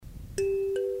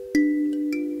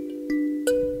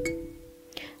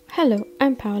Hello,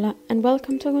 I'm Paula, and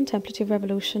welcome to Contemplative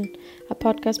Revolution, a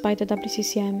podcast by the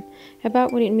WCCM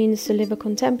about what it means to live a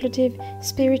contemplative,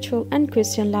 spiritual, and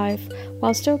Christian life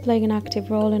while still playing an active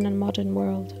role in a modern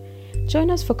world. Join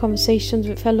us for conversations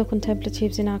with fellow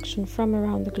contemplatives in action from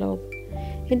around the globe.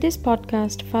 In this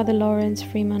podcast, Father Lawrence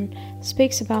Freeman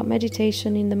speaks about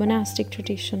meditation in the monastic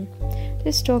tradition.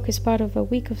 This talk is part of a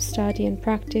week of study and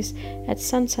practice at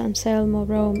San Anselmo,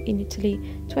 Rome in Italy,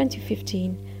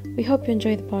 2015. We hope you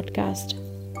enjoy the podcast.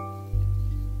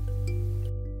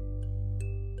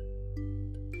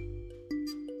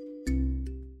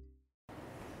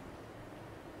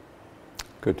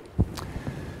 Good.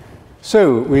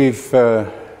 So we've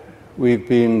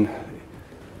been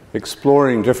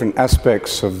exploring different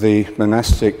aspects of the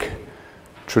monastic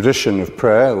tradition of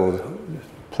prayer, or the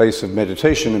place of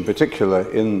meditation in particular,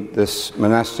 in this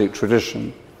monastic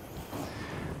tradition.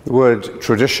 The word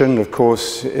tradition, of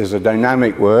course, is a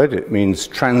dynamic word. It means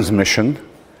transmission.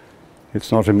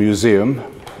 It's not a museum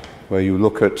where you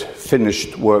look at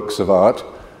finished works of art,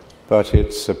 but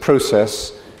it's a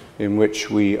process in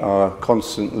which we are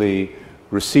constantly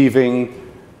receiving,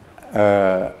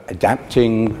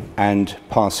 adapting, and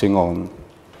passing on.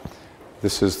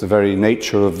 This is the very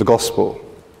nature of the gospel,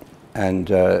 and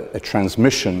a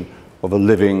transmission of a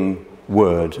living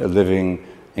word, a living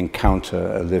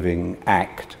encounter, a living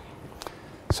act.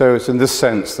 So it's in this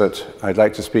sense that I'd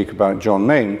like to speak about John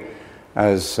Main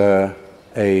as a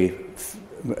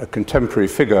contemporary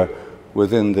figure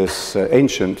within this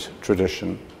ancient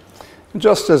tradition. And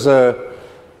just as a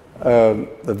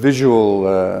visual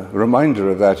reminder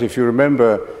of that, if you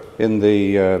remember in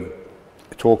the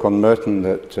talk on Merton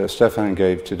that Stefan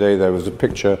gave today, there was a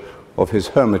picture of his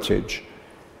hermitage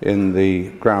in the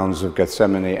grounds of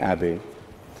Gethsemani Abbey.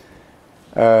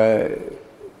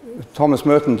 Thomas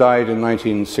Merton died in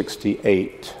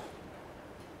 1968.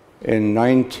 In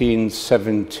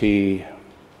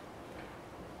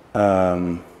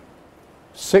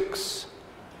 1976,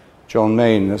 John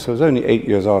Main, so it was only 8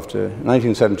 years after,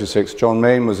 1976, John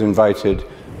Main was invited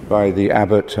by the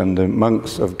abbot and the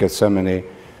monks of Gethsemani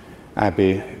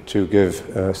Abbey to give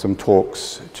some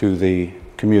talks to the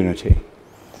community.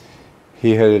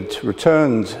 He had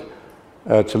returned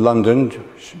to London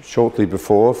shortly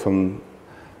before from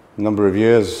a number of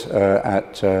years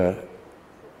as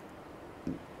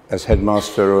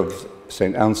headmaster of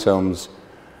St. Anselm's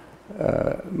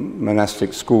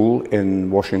monastic school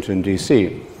in Washington,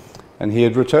 D.C. And he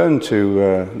had returned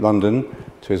to London,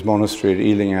 to his monastery at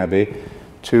Ealing Abbey,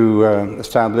 to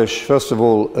establish, first of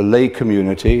all, a lay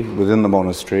community within the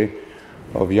monastery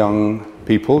of young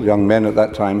people, young men at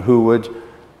that time, who would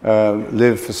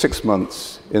live for 6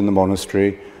 months in the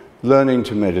monastery, learning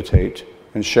to meditate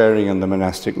and sharing in the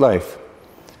monastic life.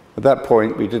 At that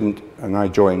point, we didn't, and I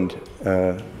joined,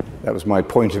 that was my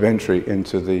point of entry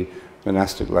into the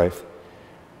monastic life.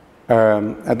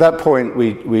 At that point,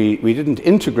 we didn't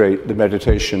integrate the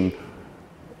meditation,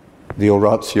 the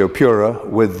Oratio Pura,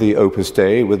 with the Opus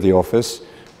Dei, with the office,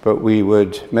 but we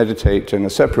would meditate in a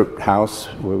separate house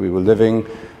where we were living,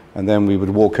 and then we would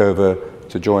walk over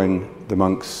to join the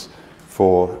monks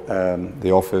for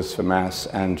the office, for Mass,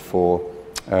 and for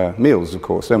meals, of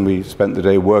course. Then we spent the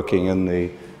day working in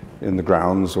the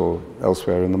grounds or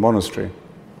elsewhere in the monastery.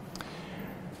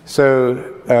 So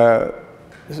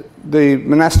the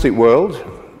monastic world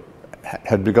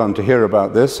had begun to hear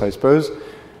about this, I suppose,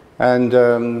 and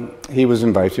he was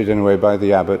invited anyway by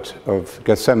the abbot of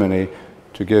Gethsemani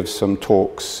to give some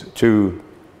talks to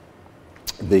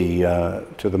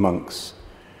the monks.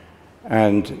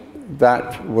 And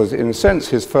that was, in a sense,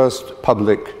 his first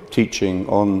public teaching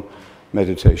on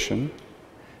meditation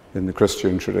in the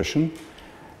Christian tradition.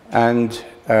 And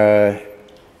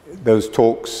those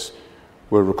talks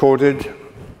were recorded,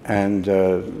 and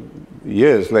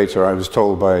years later I was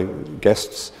told by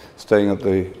guests staying at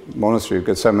the monastery of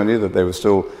Gethsemani that they were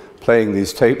still playing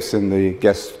these tapes in the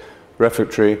guest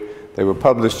refectory. They were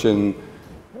published in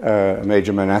a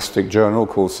major monastic journal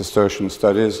called Cistercian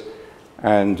Studies,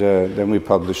 and then we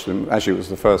published them. Actually, it was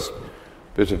the first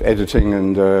bit of editing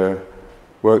and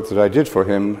work that I did for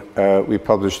him. We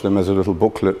published them as a little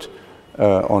booklet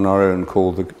on our own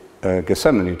called the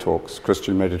Gethsemani Talks,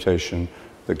 Christian Meditation,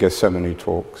 the Gethsemani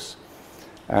Talks.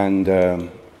 And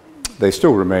they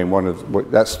still remain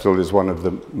that still is one of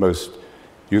the most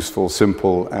useful,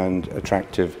 simple, and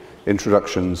attractive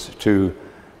introductions to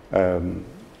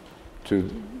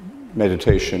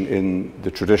meditation in the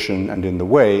tradition and in the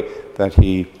way that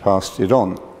he passed it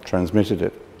on, transmitted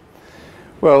it.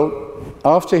 Well,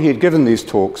 after he had given these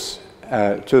talks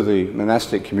to the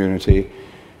monastic community,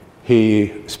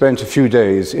 he spent a few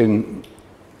days in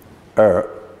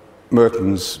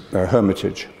Merton's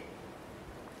Hermitage.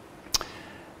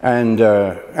 And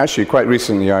actually, quite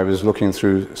recently, I was looking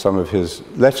through some of his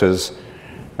letters,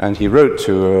 and he wrote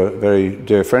to a very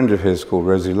dear friend of his called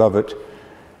Rosie Lovett,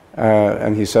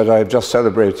 and he said, "I've just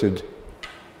celebrated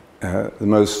the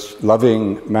most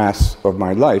loving Mass of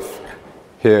my life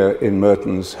here in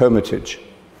Merton's Hermitage."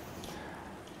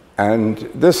 And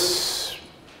this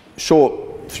short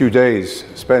few days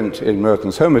spent in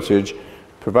Merton's Hermitage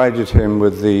provided him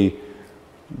with the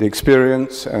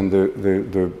experience and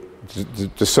the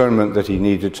discernment that he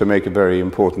needed to make a very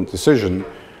important decision,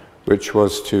 which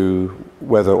was to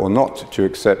whether or not to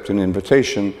accept an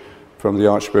invitation from the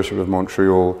Archbishop of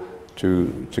Montreal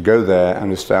to go there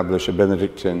and establish a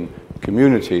Benedictine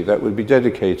community that would be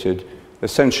dedicated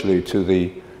essentially to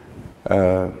the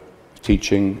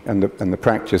teaching and the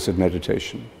practice of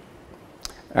meditation.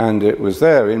 And it was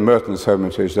there in Merton's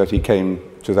Hermitage that he came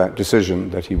to that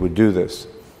decision that he would do this.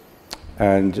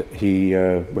 And he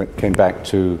came back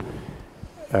to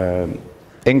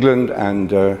England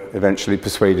and eventually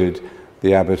persuaded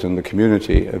the abbot and the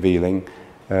community of Ealing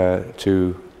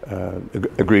to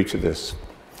agree to this.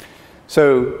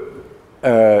 So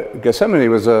Gethsemane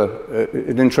was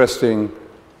an interesting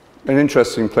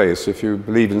place, if you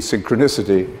believe in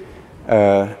synchronicity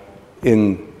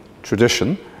in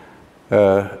tradition,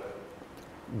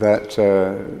 that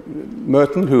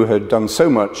Merton, who had done so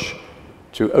much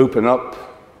to open up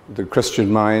the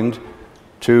Christian mind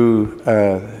to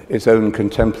its own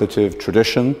contemplative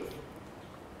tradition,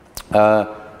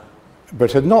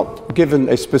 but had not given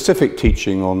a specific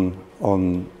teaching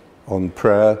on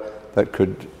prayer that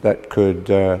could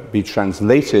be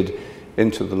translated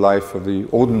into the life of the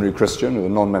ordinary Christian or the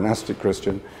non-monastic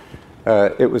Christian.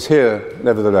 It was here,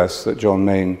 nevertheless, that John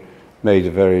Main made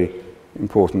a very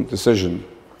important decision.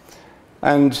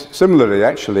 And similarly,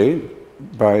 actually,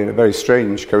 by a very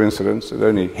strange coincidence, this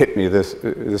only hit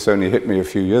me a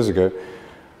few years ago.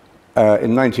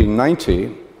 In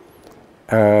 1990,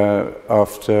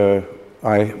 after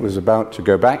I was about to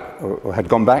go back, or had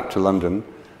gone back to London,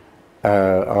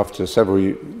 after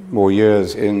several more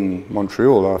years in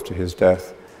Montreal after his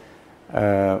death,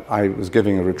 I was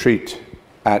giving a retreat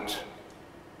at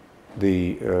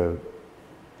to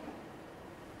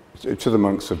the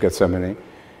monks of Gethsemane,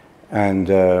 and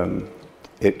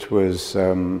it was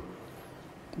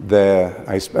there,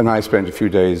 and I spent a few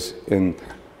days in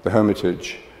the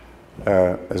Hermitage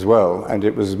as well, and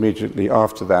it was immediately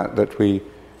after that we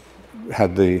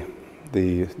had the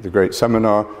great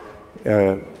seminar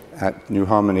at New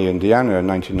Harmony, Indiana in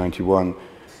 1991,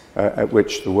 at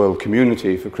which the World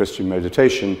Community for Christian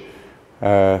Meditation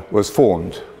was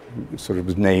formed. It sort of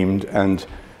was named and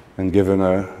given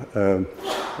a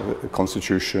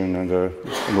constitution and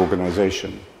an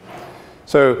organization.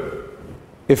 So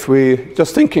if we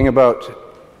just thinking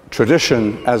about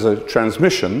tradition as a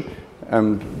transmission,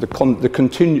 the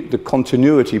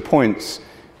continuity points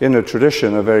in a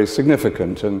tradition are very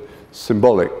significant and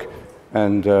symbolic,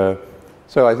 and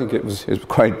so I think it was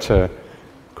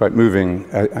quite moving,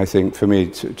 I think, for me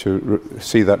to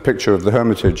see that picture of the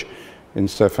Hermitage in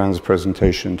Stefan's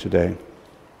presentation today.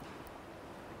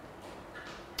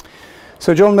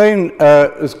 So John Main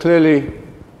is clearly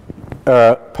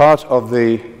part of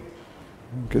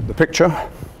get the picture.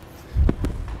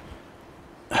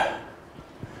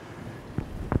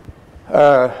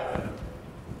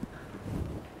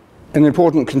 An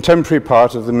important contemporary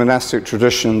part of the monastic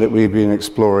tradition that we've been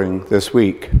exploring this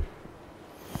week.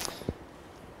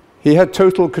 He had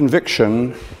total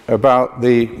conviction about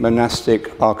the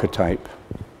monastic archetype.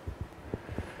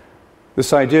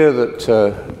 This idea that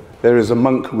there is a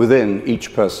monk within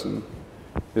each person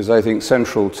is, I think,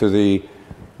 central to the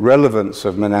relevance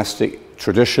of monastic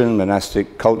tradition,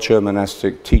 monastic culture,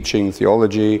 monastic teaching,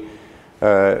 theology,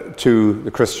 to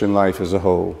the Christian life as a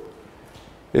whole.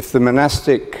 If the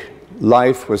monastic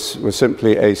life was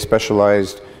simply a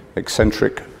specialized,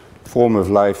 eccentric form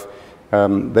of life,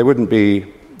 there wouldn't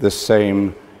be the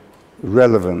same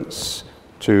relevance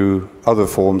to other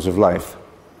forms of life.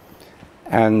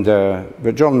 And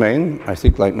but John Main, I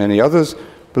think like many others,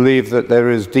 believe that there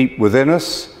is deep within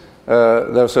us,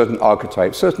 there are certain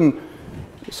archetypes,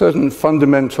 certain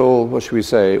fundamental, what should we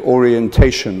say,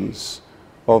 orientations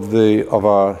of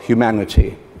our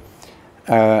humanity.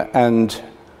 And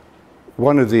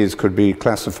one of these could be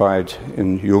classified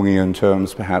in Jungian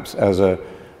terms, perhaps, as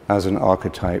an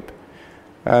archetype.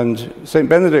 And St.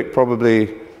 Benedict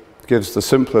probably gives the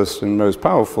simplest and most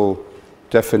powerful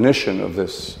definition of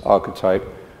this archetype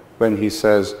when he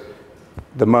says,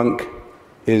 the monk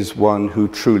is one who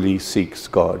truly seeks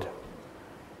God.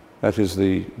 That is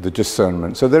the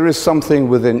discernment. So there is something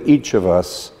within each of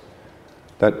us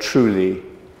that truly,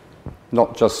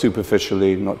 not just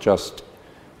superficially, not just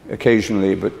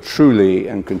occasionally, but truly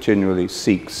and continually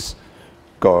seeks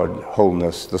God,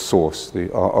 wholeness, the source,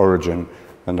 our origin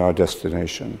and our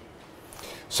destination.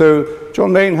 So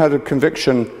John Main had a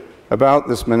conviction about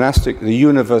this monastic, the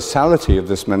universality of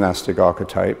this monastic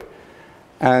archetype,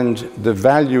 and the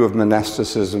value of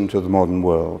monasticism to the modern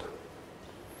world.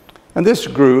 And this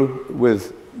grew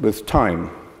with time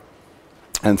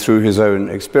and through his own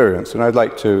experience. And I'd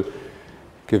like to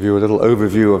give you a little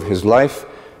overview of his life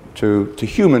to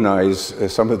humanize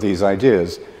some of these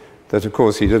ideas that, of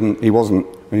course, he wasn't,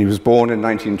 when he was born in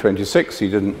 1926,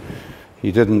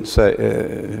 he didn't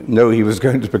say, know he was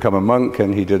going to become a monk,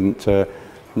 and he didn't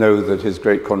know that his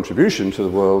great contribution to the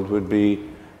world would be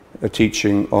a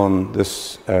teaching on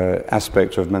this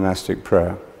aspect of monastic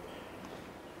prayer.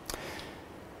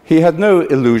 He had no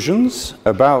illusions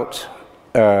about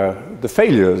the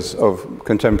failures of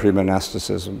contemporary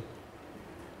monasticism.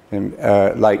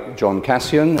 Like John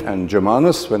Cassian and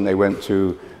Germanus, when they went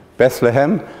to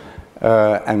Bethlehem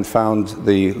and found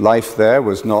the life there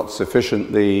was not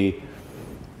sufficiently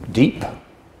deep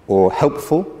or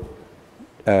helpful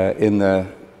in the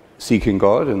seeking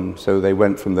God, and so they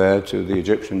went from there to the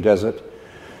Egyptian desert.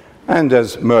 And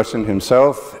as Merton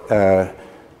himself,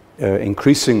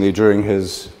 increasingly during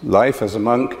his life as a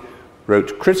monk,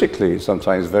 wrote critically,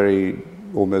 sometimes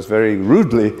almost very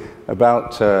rudely,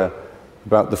 about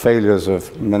the failures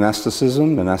of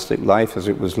monasticism, monastic life as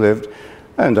it was lived.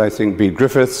 And I think Bede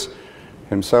Griffiths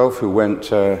himself, who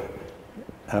went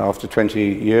after 20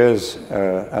 years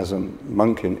as a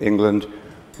monk in England,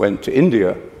 went to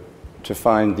India to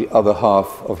find the other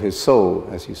half of his soul,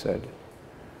 as he said.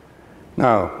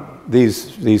 Now,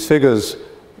 these figures,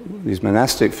 these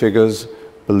monastic figures,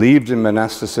 believed in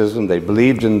monasticism, they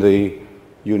believed in the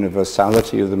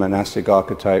universality of the monastic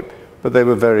archetype, but they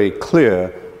were very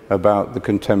clear about the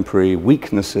contemporary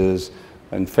weaknesses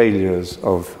and failures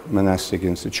of monastic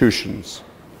institutions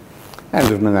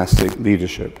and of monastic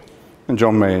leadership. And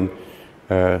John Main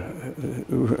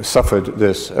suffered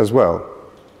this as well.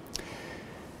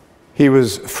 He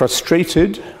was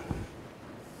frustrated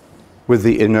with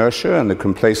the inertia and the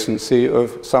complacency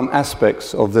of some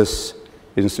aspects of this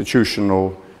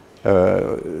institutional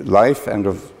life and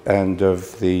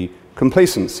of the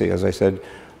complacency, as I said,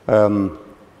 of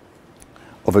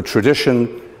a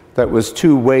tradition that was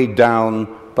too weighed down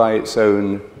by its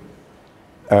own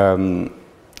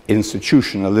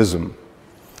institutionalism.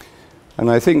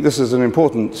 And I think this is an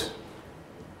important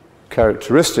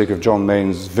characteristic of John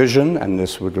Main's vision, and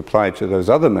this would apply to those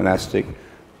other monastic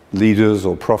leaders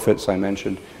or prophets I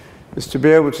mentioned, is to be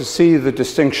able to see the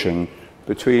distinction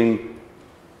between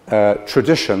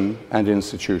tradition and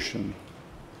institution.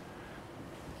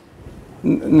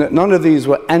 None of these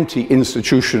were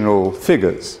anti-institutional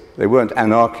figures. They weren't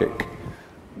anarchic.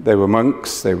 They were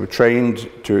monks. They were trained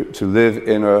to live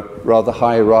in a rather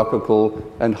hierarchical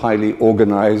and highly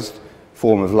organized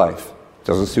form of life. It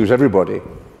doesn't suit everybody. It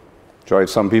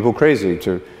drives some people crazy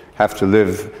to have to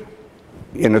live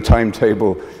in a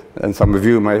timetable, and some of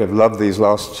you might have loved these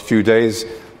last few days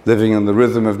living in the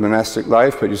rhythm of monastic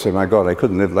life, but you say, my God, I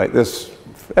couldn't live like this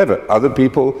forever. Other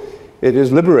people, it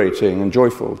is liberating and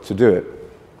joyful to do it.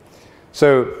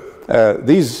 So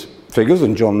these figures,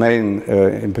 and John Main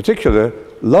in particular,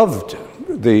 loved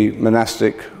the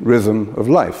monastic rhythm of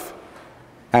life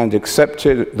and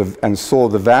accepted and saw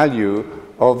the value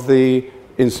of the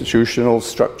institutional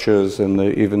structures and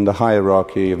even the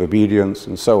hierarchy of obedience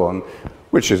and so on,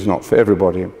 which is not for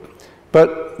everybody.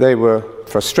 But they were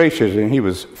frustrated, and he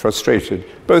was frustrated,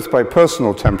 both by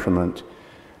personal temperament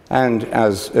and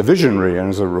as a visionary and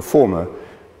as a reformer,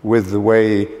 with the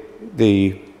way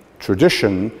the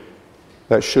tradition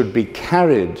that should be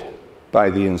carried by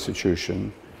the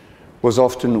institution was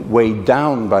often weighed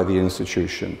down by the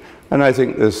institution. And I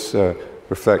think this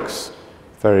reflects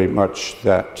very much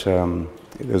that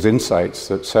those insights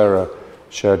that Sarah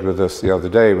shared with us the other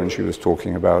day when she was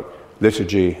talking about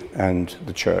liturgy and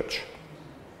the church.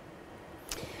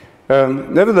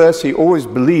 Nevertheless, he always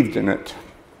believed in it.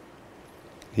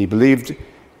 He believed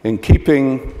in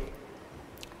keeping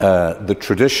the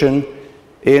tradition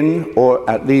in, or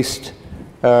at least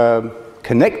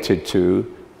connected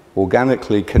to,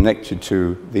 organically connected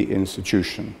to the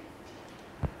institution.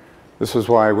 This was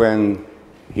why when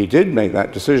he did make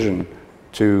that decision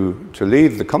to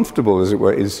leave the comfortable, as it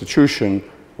were, institution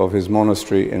of his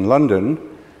monastery in London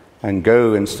and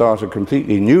go and start a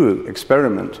completely new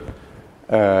experiment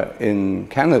in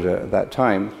Canada at that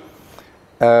time,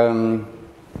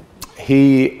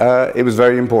 it was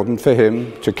very important for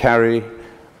him to carry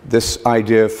this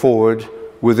idea forward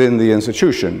within the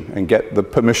institution and get the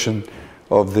permission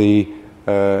of the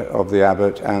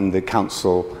abbot and the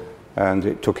council. And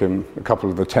it took him a couple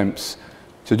of attempts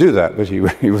to do that, but he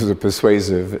was a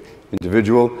persuasive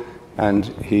individual, and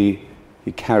he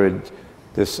carried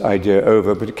this idea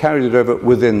over, but he carried it over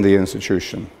within the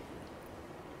institution.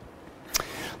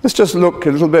 Let's just look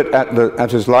a little bit at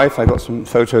his life. I got some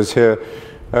photos here,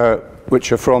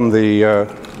 which are from the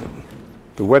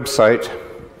website,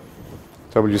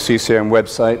 WCCM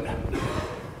website.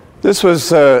 This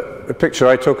was a picture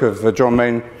I took of John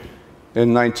Mayne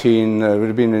in would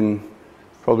have been in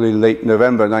probably late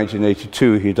November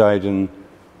 1982. He died on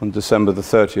December the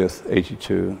 30th,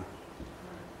 82.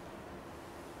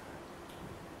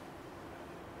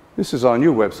 This is our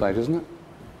new website, isn't it?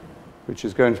 Which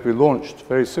is going to be launched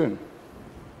very soon.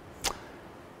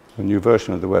 A new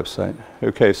version of the website.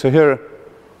 Okay, so here,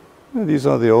 these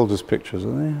are the oldest pictures,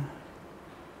 are they?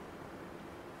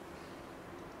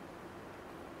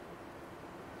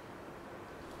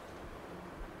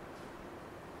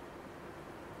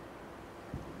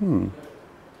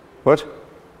 What?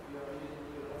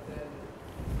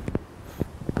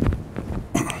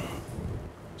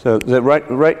 So the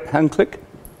right hand click?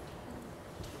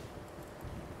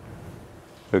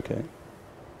 Okay.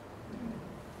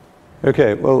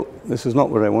 Okay, well, this is not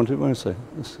what I wanted. Wait a second.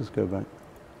 Let's just go back.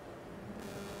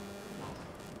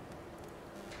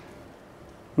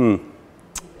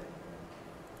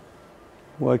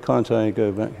 Why can't I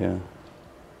go back here?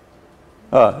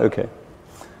 Ah, okay.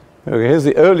 Okay, here's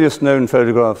the earliest known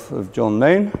photograph of John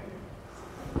Mayne,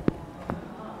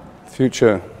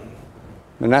 future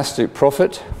monastic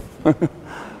prophet. I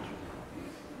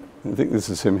think this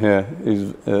is him here.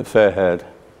 He's fair-haired.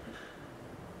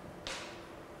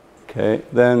 Okay,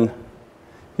 then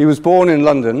he was born in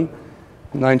London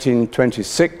in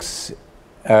 1926.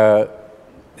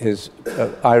 His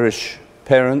Irish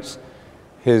parents,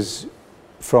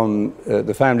 from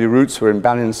the family roots were in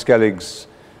Ballinskelligs,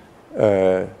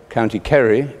 County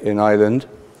Kerry in Ireland.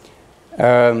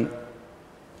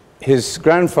 His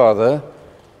grandfather,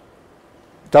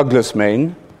 Douglas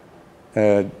Mayne,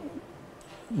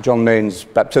 John Mayne's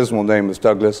baptismal name was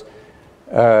Douglas.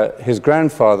 His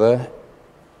grandfather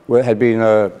had been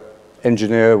an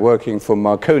engineer working for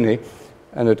Marconi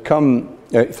and had come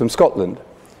from Scotland.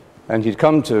 And he'd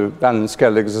come to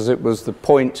Ballinskelligs as it was the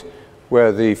point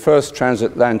where the first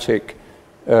transatlantic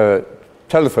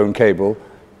telephone cable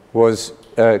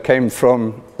came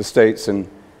from the States and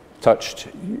touched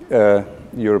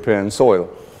European soil.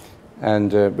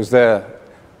 And it was there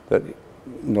that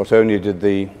not only did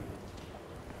the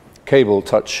cable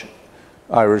touch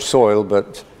Irish soil,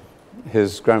 but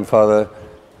his grandfather's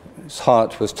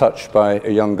heart was touched by a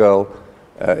young girl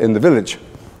in the village.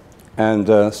 And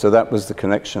so that was the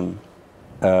connection.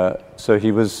 So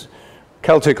he was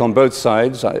Celtic on both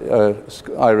sides,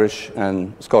 Irish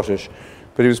and Scottish,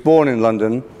 but he was born in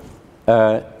London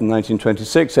in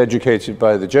 1926, educated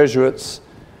by the Jesuits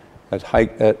at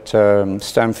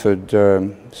Stamford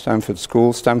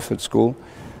School.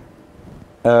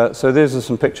 So these are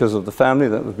some pictures of the family.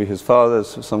 That would be his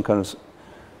father's, some kind of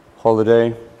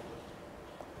holiday.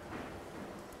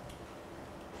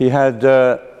 He had,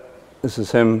 this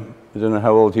is him, I don't know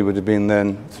how old he would have been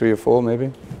then, 3 or 4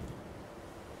 maybe?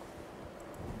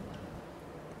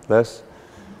 Less.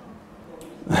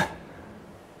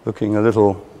 Looking a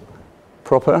little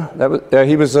proper.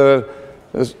 He was a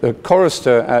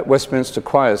chorister at Westminster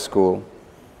Choir School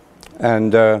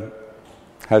and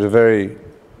had a very,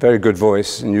 very good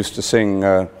voice and used to sing.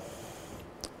 And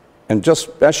just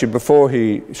actually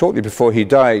shortly before he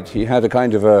died, he had a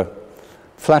kind of a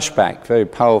flashback, very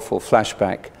powerful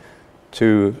flashback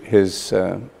to his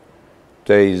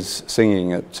days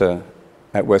singing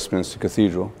at Westminster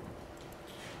Cathedral.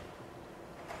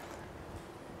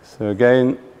 So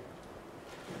again,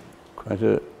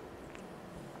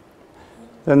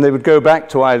 then they would go back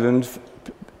to Ireland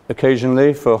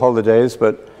occasionally for holidays,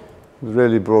 but he was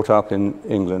really brought up in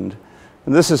England.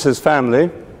 And this is his family.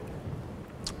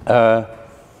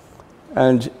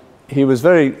 And he was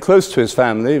very close to his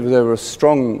family. They were a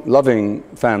strong, loving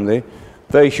family,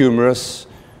 very humorous,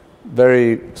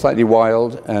 very slightly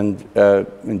wild, and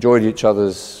enjoyed each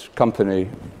other's company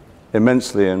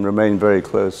immensely and remained very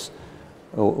close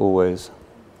always.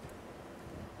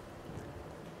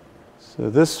 So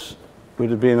this would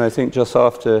have been, I think, just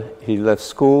after he left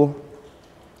school.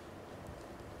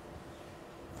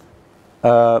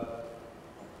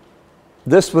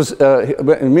 This was,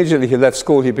 immediately he left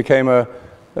school, he became a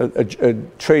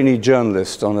trainee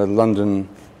journalist on a London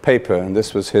paper, and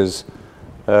this was his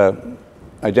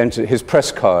identity, his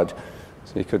press card.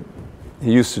 So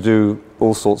he used to do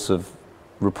all sorts of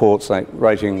reports, like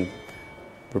writing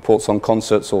reports on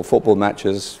concerts or football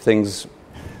matches, things,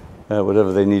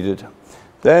 whatever they needed.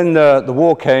 Then the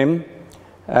war came,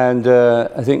 and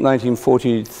I think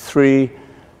 1943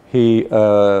 he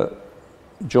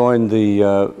joined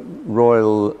the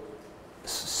Royal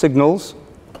Signals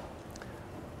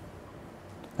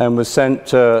and was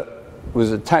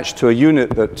attached to a unit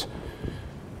that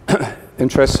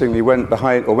interestingly went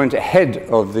ahead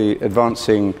of the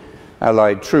advancing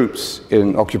Allied troops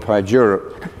in occupied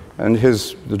Europe. And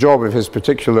the job of his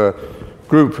particular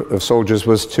group of soldiers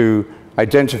was to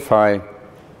identify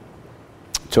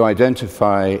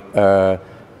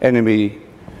enemy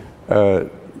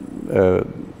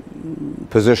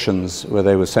positions where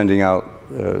they were sending out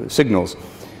signals.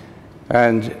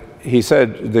 And he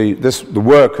said the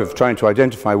work of trying to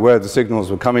identify where the signals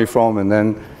were coming from and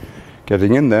then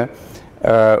getting in there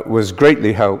was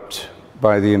greatly helped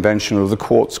by the invention of the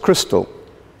quartz crystal,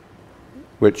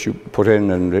 which you put in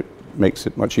and it makes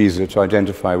it much easier to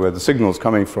identify where the signal is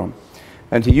coming from.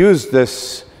 And he used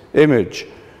this image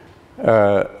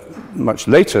much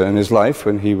later in his life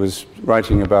when he was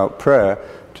writing about prayer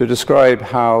to describe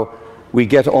how we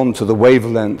get onto the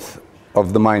wavelength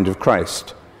of the mind of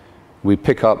Christ. We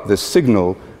pick up this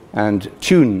signal and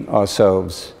tune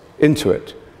ourselves into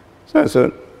it. So it's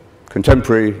a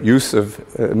contemporary use of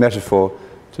a metaphor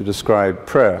to describe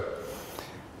prayer.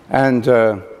 And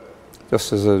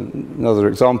just as another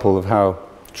example of how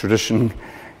tradition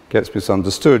gets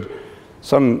misunderstood,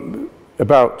 probably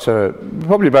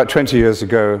about 20 years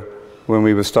ago, when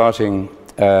we were starting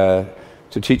to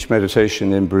teach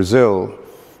meditation in Brazil,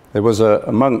 there was a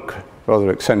monk,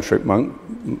 rather eccentric monk,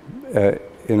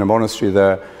 in a monastery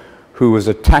there, who was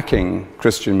attacking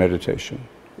Christian meditation.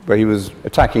 But he was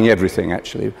attacking everything,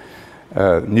 actually,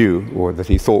 new, or that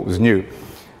he thought was new.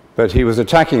 But he was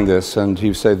attacking this, and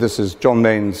he said, this is John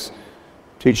Main's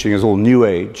teaching is all New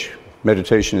Age.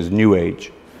 Meditation is New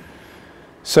Age.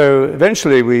 So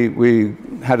eventually we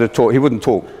had a talk. He wouldn't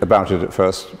talk about it at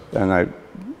first, and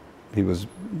he was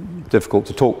difficult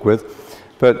to talk with.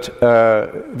 But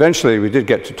eventually we did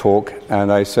get to talk,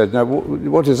 and I said, now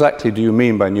what exactly do you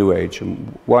mean by New Age?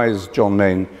 And why is John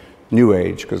Main New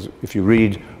Age? Because if you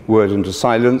read Word into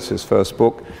Silence, his first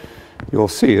book, you'll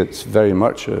see it's very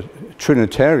much a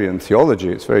Trinitarian theology.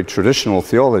 It's very traditional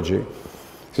theology.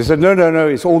 So he said, no,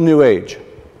 it's all New Age.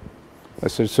 I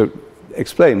said, so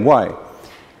explain why.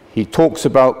 He talks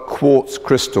about quartz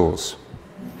crystals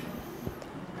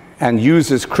and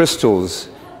uses crystals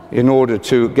in order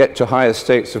to get to higher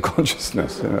states of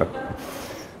consciousness. So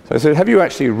I said, have you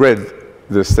actually read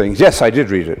this thing? Yes, I did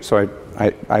read it. So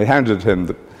I handed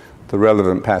him the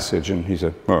relevant passage, and he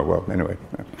said, oh, well, anyway.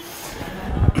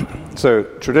 So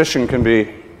tradition can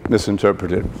be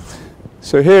misinterpreted.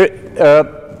 So here,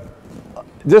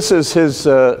 this is his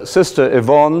sister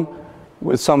Yvonne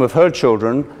with some of her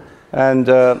children, and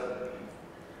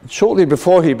shortly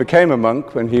before he became a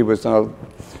monk, when he was, I'll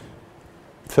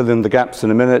fill in the gaps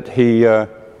in a minute, he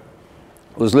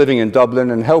was living in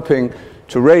Dublin and helping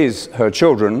to raise her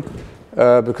children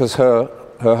because her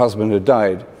husband had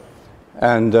died.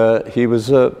 And he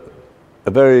was a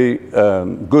very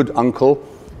good uncle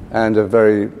and had a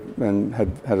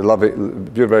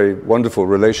very wonderful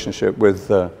relationship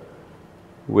with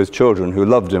children who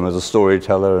loved him as a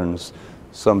storyteller and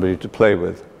somebody to play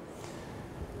with.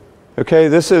 Okay,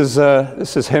 this is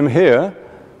him here.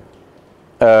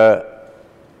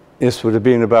 This would have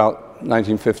been about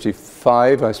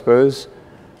 1955, I suppose.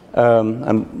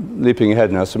 I'm leaping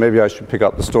ahead now, so maybe I should pick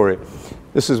up the story.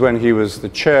 This is when he was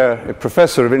a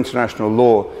professor of international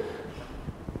law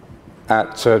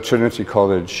at Trinity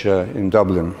College in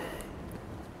Dublin.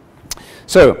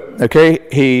 So, okay,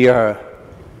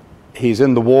 he's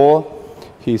in the war.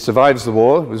 He survives the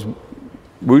war. Was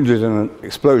wounded in an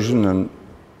explosion and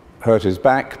hurt his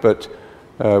back, but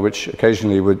which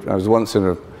occasionally I was once in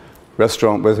a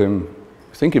restaurant with him,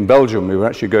 I think in Belgium. We were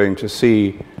actually going to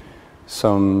see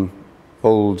some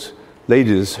old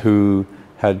ladies who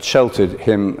had sheltered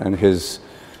him and his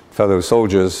fellow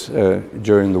soldiers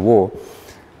during the war.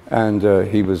 And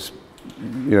he was,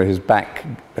 his back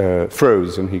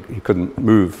froze and he couldn't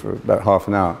move for about half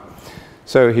an hour.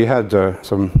 So he had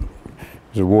some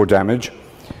war damage.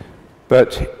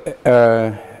 But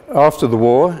after the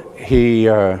war, he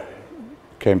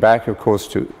came back, of course,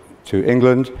 to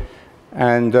England,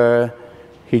 and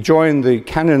he joined the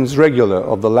Canons Regular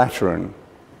of the Lateran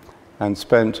and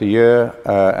spent a year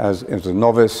as a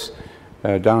novice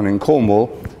down in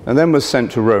Cornwall, and then was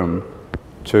sent to Rome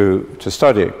to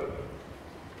study.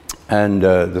 And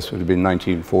this would have been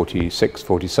 1946,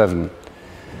 47.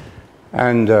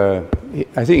 And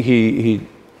I think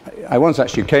I once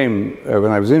actually came,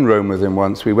 when I was in Rome with him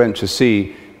once, we went to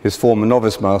see his former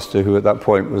novice master, who at that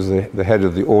point was the head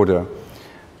of the order.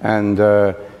 And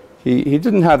he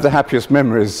didn't have the happiest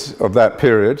memories of that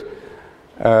period.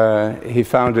 He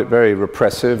found it very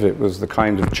repressive. It was the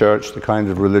kind of church, the kind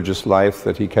of religious life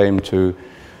that he came to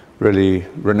really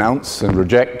renounce and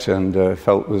reject, and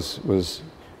felt was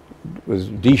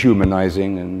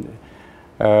dehumanizing. And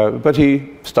but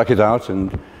he stuck it out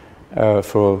and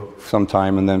for some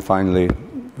time, and then finally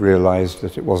realized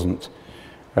that it wasn't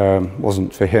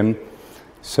for him.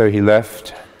 So he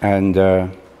left and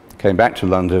came back to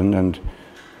London, and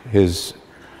his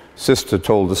sister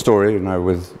told the story.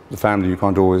 With the family, you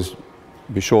can't always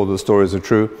be sure the stories are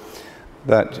true.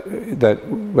 That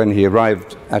when he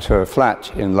arrived at her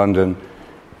flat in London,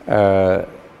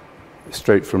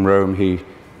 straight from Rome,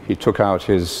 he took out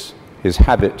his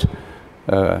habit,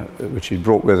 which he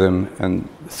brought with him, and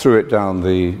threw it down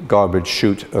the garbage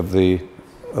chute of the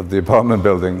apartment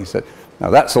building. He said, "Now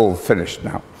that's all finished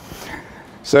now."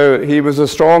 So he was a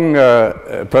strong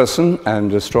person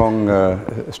and a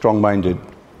strong-minded.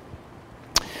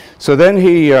 So then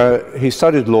he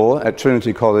studied law at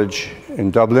Trinity College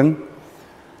in Dublin,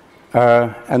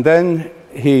 and then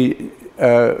he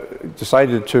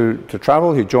decided to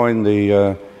travel. He joined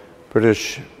the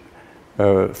British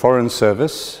Foreign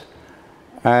Service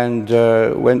and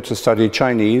went to study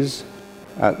Chinese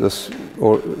at the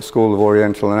School of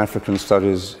Oriental and African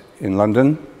Studies in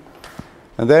London.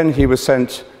 And then he was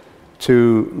sent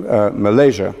to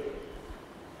Malaysia,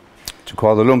 to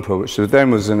Kuala Lumpur, which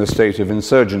then was in a state of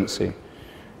insurgency,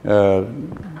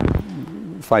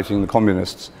 fighting the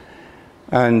communists.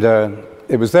 And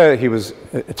it was there he was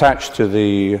attached to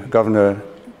the Governor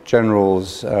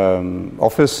General's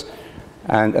office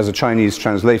and as a Chinese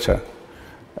translator.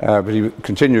 But he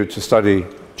continued to study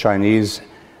Chinese.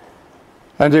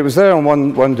 And it was there on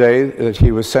one day that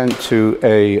he was sent to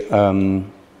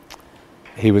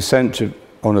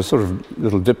on a sort of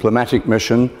little diplomatic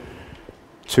mission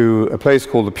to a place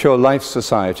called the Pure Life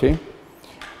Society,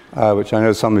 which I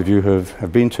know some of you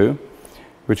have been to,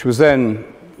 which was then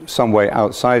some way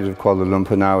outside of Kuala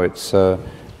Lumpur. Now it's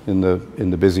in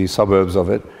the busy suburbs of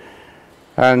it.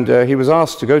 And he was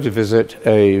asked to go to visit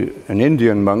an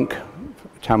Indian monk,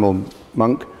 Tamil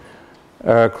monk,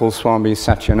 called Swami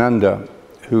Satyananda,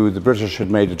 who the British had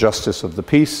made a Justice of the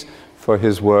Peace for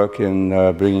his work in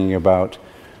bringing about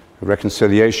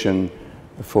reconciliation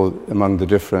among the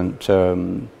different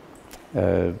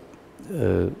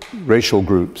racial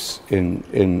groups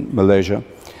in Malaysia.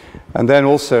 And then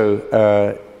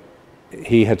also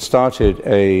he had started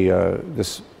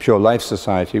this Pure Life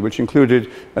Society, which included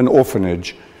an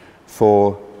orphanage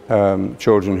for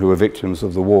children who were victims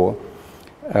of the war.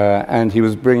 And he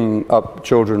was bringing up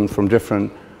children from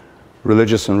different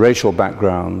religious and racial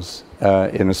backgrounds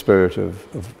in a spirit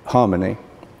of harmony,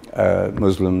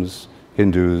 Muslims,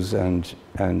 Hindus, and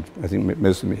I think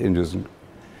Muslim Hindus.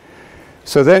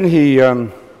 So then he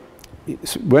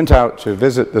went out to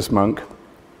visit this monk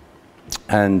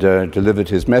and delivered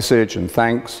his message and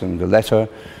thanks and a letter.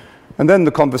 And then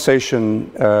the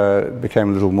conversation became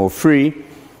a little more free,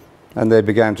 and they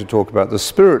began to talk about the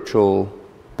spiritual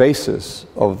basis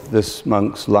of this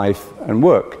monk's life and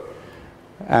work.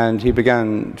 And he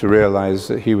began to realize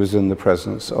that he was in the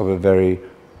presence of a very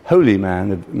holy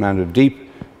man, a man of deep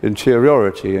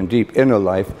interiority and deep inner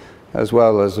life, as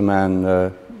well as a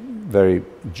man very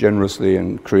generously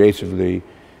and creatively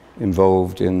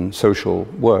involved in social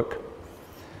work.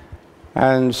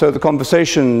 And so the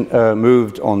conversation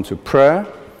moved on to prayer,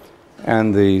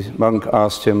 and the monk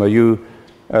asked him, "Are you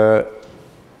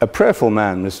a prayerful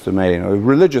man, Mr. Mayne, or a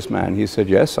religious man?" He said,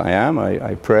 "Yes, I am.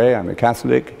 I pray. I'm a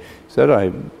Catholic." He said,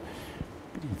 in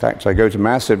fact, I go to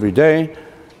Mass every day,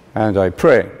 and I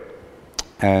pray."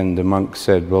 And the monk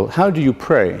said, "Well, how do you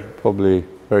pray?" Probably a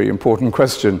very important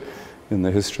question in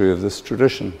the history of this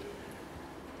tradition.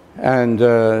 And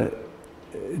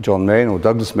John Mayne, or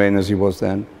Douglas Mayne as he was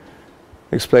then,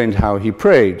 explained how he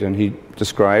prayed, and he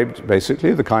described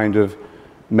basically the kind of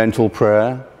mental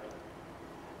prayer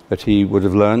that he would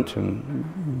have learnt, and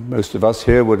most of us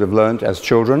here would have learnt as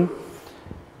children.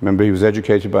 Remember, he was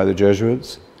educated by the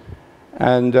Jesuits.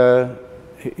 And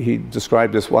he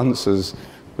described this once as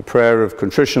the prayer of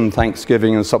contrition,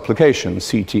 thanksgiving, and supplication,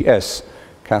 CTS,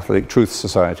 Catholic Truth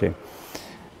Society.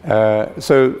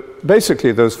 So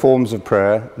basically those forms of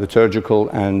prayer, liturgical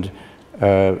and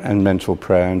mental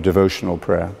prayer and devotional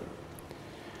prayer.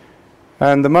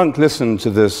 And the monk listened to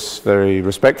this very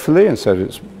respectfully and said,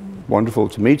 "It's wonderful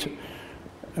to meet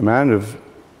a man of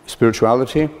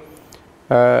spirituality."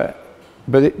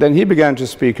 But then he began to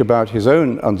speak about his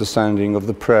own understanding of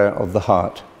the prayer of the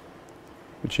heart.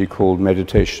 which he called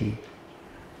meditation.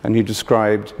 And he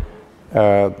described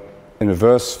in a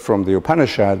verse from the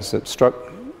Upanishads that struck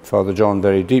Father John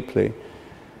very deeply,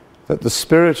 that the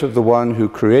spirit of the one who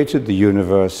created the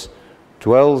universe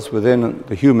dwells within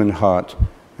the human heart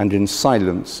and in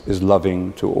silence is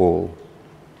loving to all.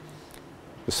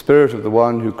 The spirit of the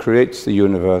one who creates the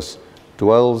universe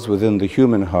dwells within the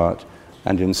human heart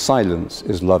and in silence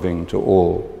is loving to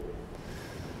all.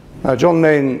 Now, John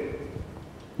Main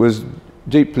was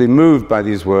deeply moved by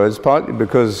these words, partly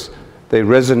because they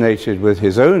resonated with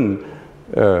his own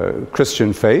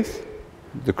Christian faith,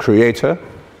 the Creator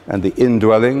and the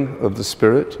indwelling of the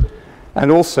Spirit,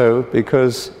 and also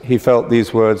because he felt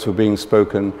these words were being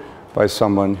spoken by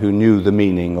someone who knew the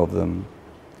meaning of them,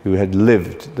 who had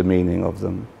lived the meaning of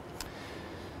them.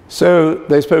 So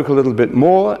they spoke a little bit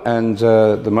more, and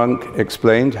the monk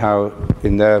explained how,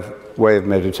 in their way of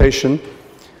meditation,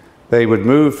 they would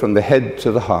move from the head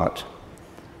to the heart,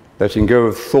 letting go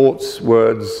of thoughts,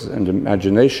 words, and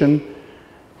imagination,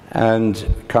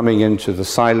 and coming into the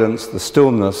silence, the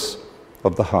stillness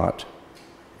of the heart.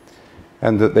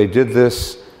 And that they did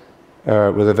this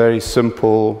with a very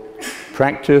simple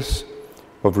practice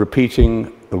of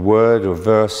repeating a word or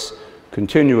verse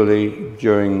continually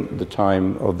during the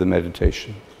time of the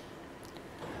meditation.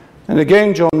 And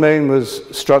again, John Main was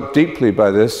struck deeply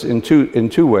by this in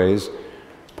two ways,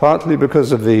 partly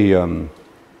because of the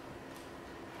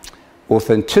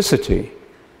authenticity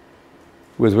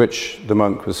with which the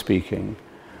monk was speaking,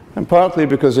 and partly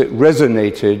because it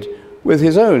resonated with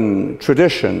his own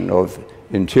tradition of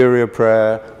interior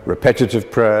prayer,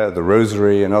 repetitive prayer, the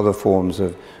rosary, and other forms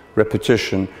of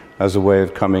repetition as a way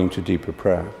of coming to deeper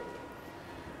prayer.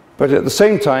 But at the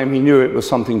same time, he knew it was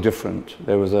something different.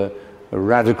 There was a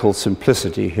radical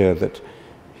simplicity here that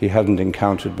he hadn't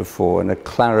encountered before, and a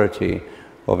clarity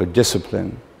of a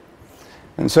discipline.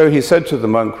 And so he said to the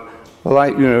monk, well,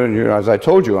 as I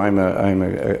told you, I'm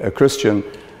a Christian.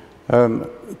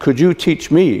 Could you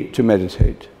teach me to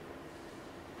meditate?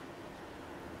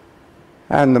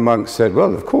 And the monk said,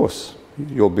 well, of course,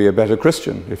 you'll be a better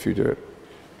Christian if you do it.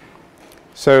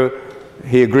 So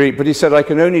he agreed, but he said, I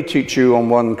can only teach you on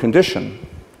one condition,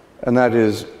 and that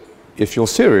is if you're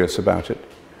serious about it.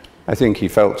 I think he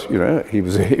felt, he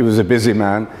was a busy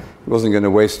man. He wasn't going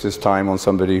to waste his time on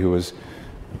somebody who was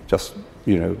just,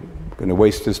 going to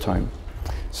waste his time.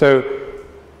 So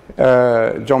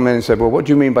John Main said, well, what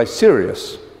do you mean by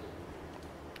serious?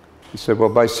 He said, well,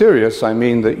 by serious, I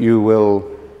mean that you will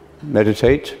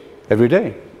meditate every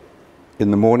day, in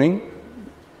the morning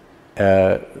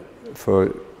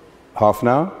for half an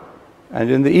hour, and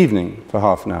in the evening for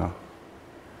half an hour.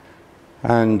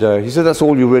 And he said, that's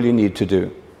all you really need to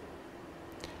do.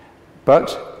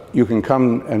 But you can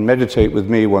come and meditate with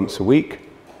me once a week,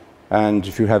 and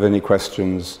if you have any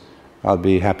questions, I'll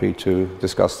be happy to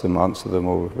discuss them, answer them,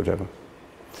 or whatever.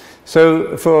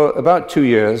 So for about 2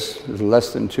 years, a little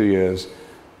less than 2 years,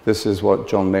 this is what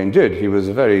John Main did. He was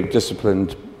a very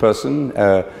disciplined person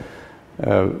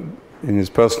in his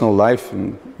personal life,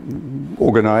 and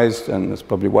organized, and that's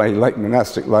probably why he liked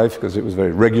monastic life, because it was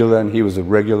very regular, and he was a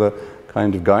regular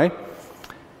kind of guy.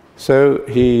 So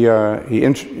he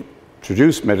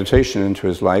introduced meditation into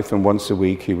his life, and once a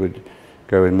week he would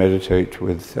go and meditate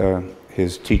with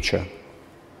his teacher.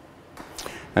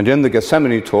 And in the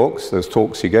Gethsemane talks, those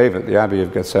talks he gave at the Abbey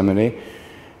of Gethsemane,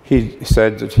 he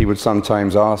said that he would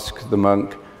sometimes ask the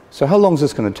monk, so how long is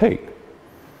this going to take?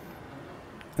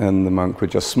 And the monk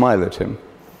would just smile at him.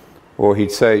 Or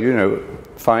he'd say,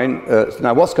 fine,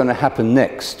 now what's going to happen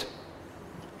next?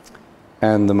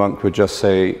 And the monk would just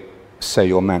say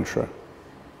your mantra.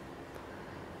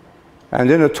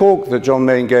 And in a talk that John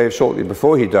Main gave shortly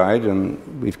before he died,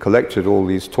 and we've collected all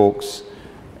these talks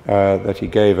that he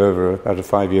gave over about a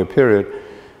 5-year period,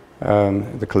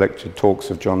 the collected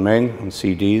talks of John Main on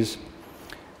CDs,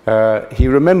 he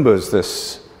remembers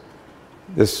this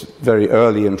very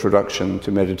early introduction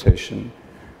to meditation.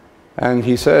 And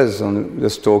he says on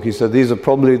this talk, he said, these are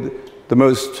probably the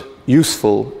most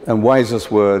useful and wisest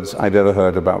words I've ever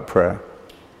heard about prayer.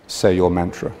 Say your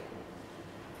mantra.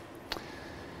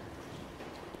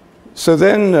 So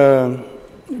then,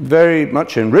 very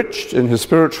much enriched in his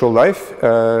spiritual life,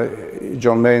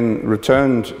 John Main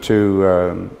returned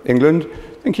to England.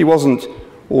 I think he wasn't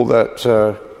all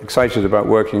that excited about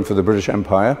working for the British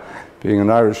Empire, being an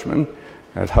Irishman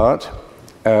at heart,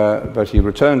 but he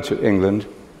returned to England,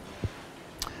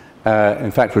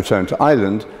 in fact returned to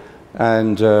Ireland,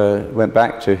 and went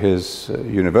back to his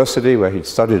university where he'd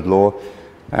studied law,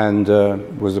 and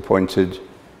was appointed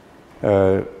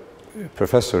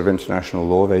professor of international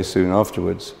law very soon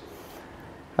afterwards.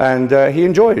 And he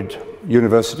enjoyed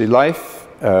university life.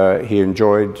 he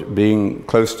enjoyed being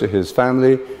close to his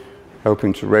family,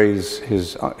 helping to raise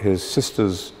his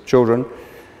sister's children,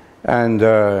 and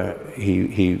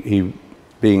he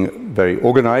being very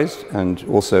organized and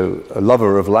also a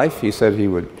lover of life. He said he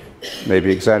would,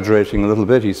 maybe exaggerating a little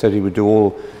bit, he said he would do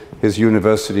all his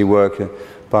university work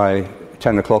by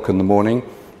 10 o'clock in the morning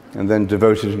and then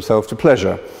devoted himself to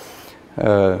pleasure,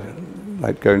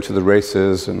 like going to the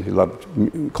races, and he loved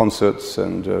concerts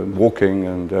and walking,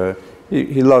 and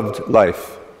he loved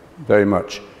life very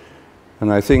much.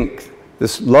 And I think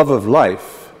this love of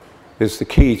life is the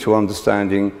key to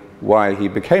understanding why he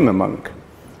became a monk,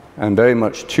 and very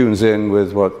much tunes in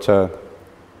with what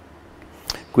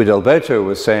Guidalberto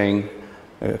was saying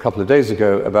a couple of days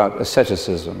ago about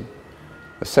asceticism.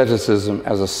 Asceticism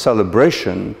as a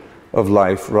celebration of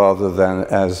life rather than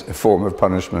as a form of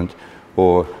punishment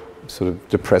or sort of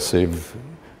depressive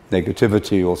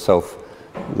negativity or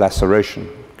self-laceration.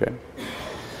 Okay.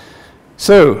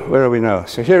 So, where are we now?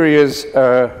 So here he is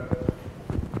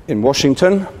in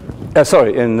Washington,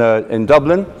 in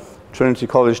Dublin, Trinity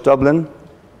College, Dublin.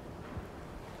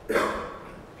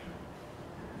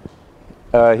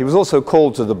 He was also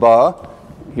called to the bar.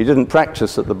 He didn't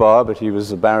practice at the bar, but he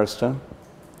was a barrister.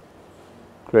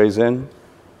 Gray's Inn.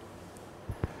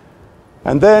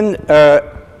 And then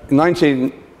in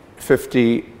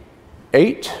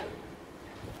 1958,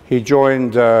 he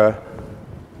joined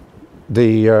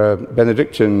the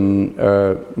Benedictine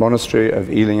monastery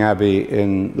of Ealing Abbey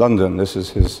in London. This is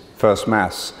his first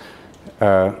Mass,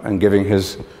 and giving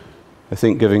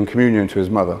communion to his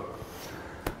mother.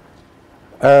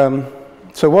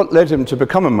 So what led him to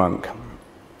become a monk?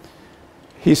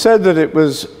 He said that it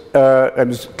was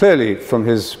clearly from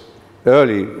his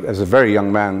early, as a very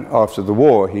young man after the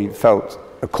war, he felt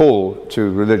a call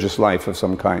to religious life of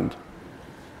some kind,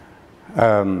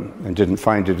 and didn't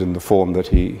find it in the form that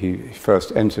he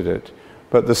first entered it.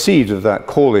 But the seed of that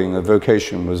calling, of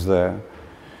vocation, was there.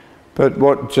 But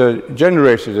what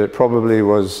generated it probably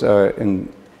was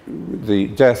in the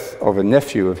death of a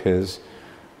nephew of his,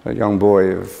 a young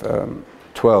boy of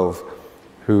 12,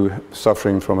 who was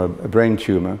suffering from a brain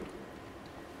tumor,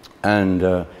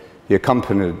 and he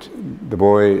accompanied the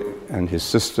boy and his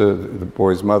sister, the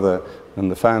boy's mother,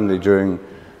 and the family during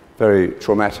very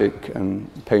traumatic and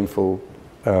painful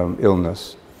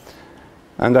illness.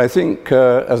 And I think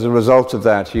as a result of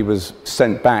that, he was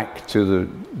sent back to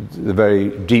the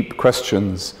very deep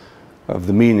questions of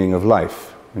the meaning of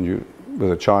life. When you,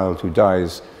 with a child who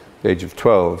dies at the age of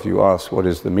 12, you ask, what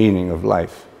is the meaning of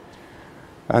life?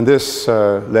 And this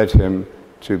led him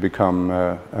to become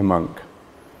a monk.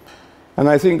 And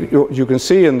I think you can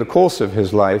see in the course of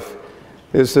his life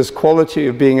is this quality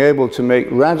of being able to make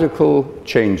radical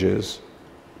changes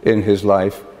in his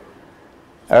life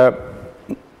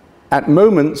at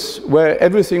moments where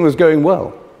everything was going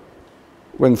well,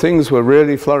 when things were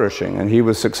really flourishing and he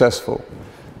was successful.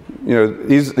 You know,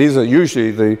 these are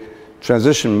usually the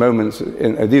transition moments,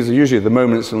 these are usually the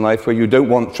moments in life where you don't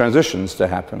want transitions to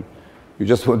happen. You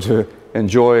just want to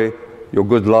enjoy your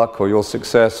good luck or your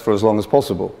success for as long as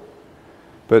possible.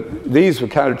 But these were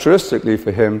characteristically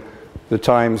for him the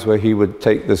times where he would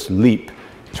take this leap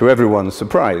to everyone's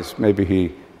surprise. Maybe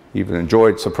he even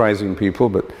enjoyed surprising people,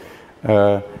 but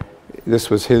this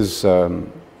was his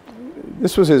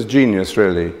genius,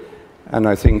 really, and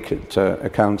I think it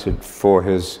accounted for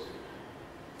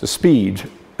the speed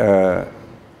and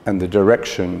the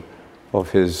direction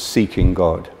of his seeking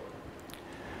God.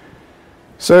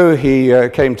 So he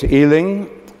came to Ealing,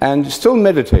 and still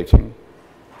meditating,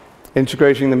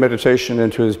 integrating the meditation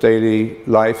into his daily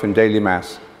life and daily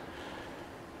Mass.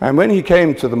 And when he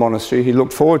came to the monastery, he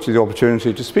looked forward to the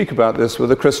opportunity to speak about this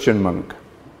with a Christian monk.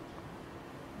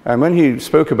 And when he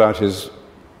spoke about his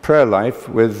prayer life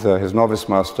with his novice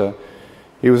master,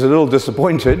 he was a little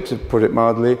disappointed, to put it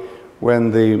mildly, when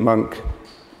the monk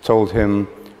told him,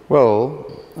 well,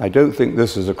 I don't think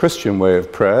this is a Christian way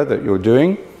of prayer that you're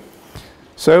doing.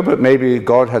 So, but maybe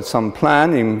God had some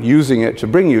plan in using it to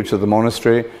bring you to the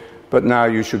monastery, but now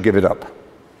you should give it up.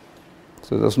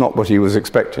 So that's not what he was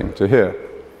expecting to hear.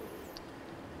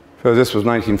 So this was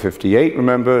 1958,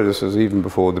 remember, this was even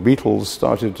before the Beatles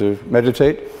started to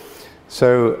meditate.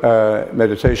 So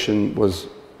meditation was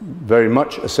very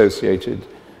much associated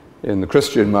in the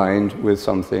Christian mind with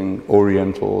something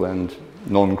oriental and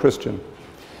non-Christian.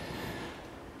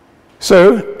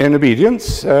 So, in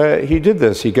obedience, he did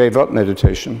this. He gave up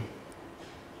meditation.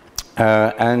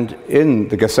 And in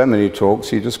the Gethsemane talks,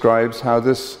 he describes how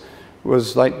this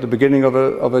was like the beginning of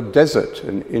a desert,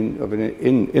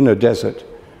 in a desert.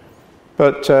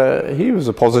 But he was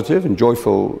a positive and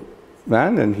joyful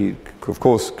man, and he of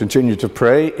course, continued to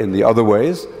pray in the other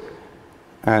ways,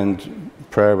 and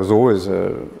prayer was always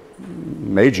a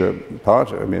major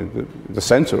part, I mean, the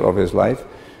center of his life.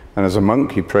 And as a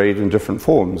monk, he prayed in different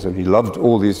forms, and he loved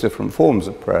all these different forms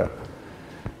of prayer.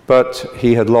 But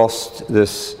he had lost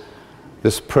this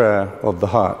prayer of the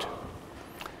heart,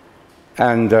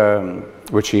 and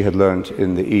which he had learned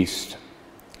in the East.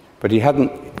 But he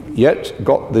hadn't yet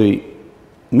got the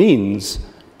means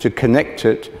to connect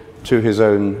it to his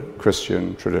own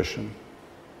Christian tradition.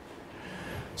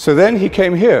 So then he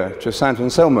came here to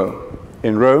Sant'Anselmo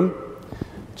in Rome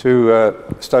to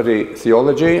study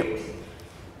theology.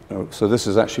 So this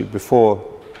is actually before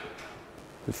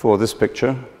this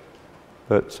picture,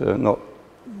 but not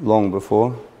long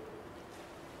before.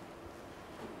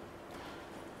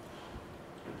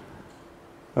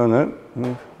 Oh no,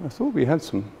 I thought we had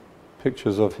some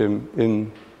pictures of him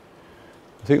in,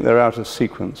 I think they're out of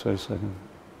sequence. Wait a second.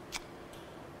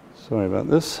 Sorry about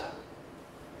this.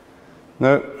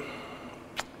 No,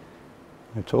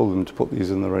 I told them to put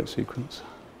these in the right sequence.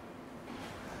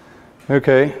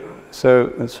 Okay,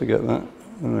 so let's forget that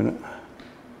a minute.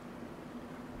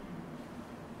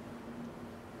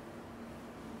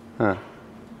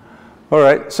 All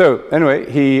right, so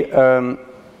anyway, he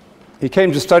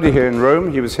came to study here in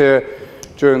Rome. He was here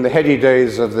during the heady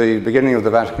days of the beginning of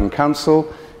the Vatican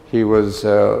Council. He was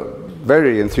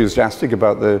very enthusiastic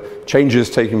about the changes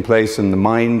taking place in the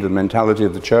mind and mentality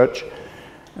of the church,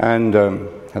 and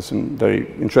has some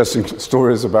very interesting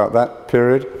stories about that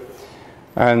period.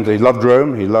 And he loved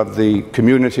Rome. He loved the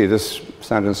community. This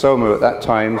Sant'Anselmo at that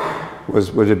time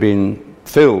would have been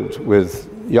filled with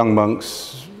young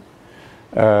monks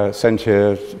sent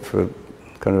here for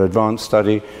kind of advanced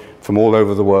study from all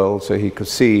over the world, so he could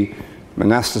see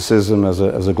monasticism as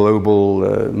a global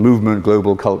movement,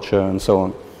 global culture, and so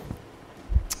on.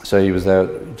 So he was there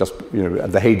just,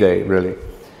 at the heyday, really.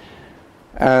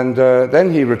 And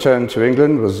then he returned to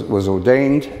England, was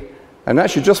ordained. And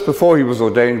actually, just before he was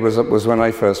ordained was when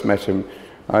I first met him.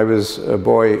 I was a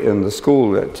boy in the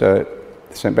school at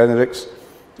St. Benedict's,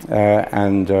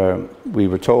 and we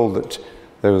were told that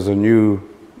there was a new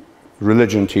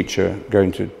religion teacher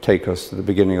going to take us to the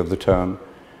beginning of the term.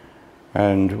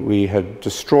 And we had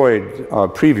destroyed our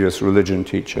previous religion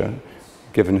teacher,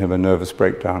 given him a nervous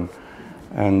breakdown.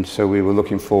 And so we were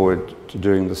looking forward to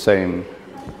doing the same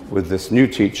with this new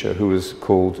teacher, who was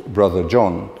called Brother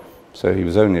John. So he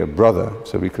was only a brother,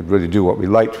 so we could really do what we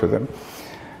liked with him.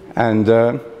 And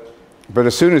but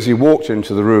as soon as he walked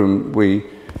into the room, we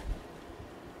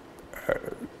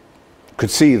could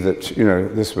see that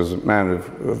this was a man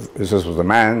this was a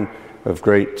man of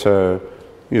great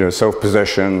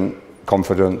self-possession,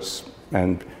 confidence,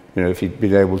 and if he'd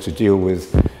been able to deal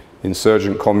with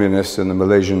insurgent communists in the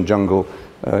Malaysian jungle,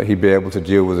 he'd be able to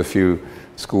deal with a few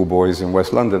schoolboys in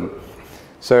West London.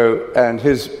 So, and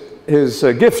his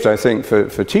gift, I think,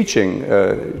 for teaching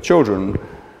children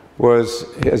was,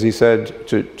 as he said,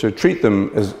 to treat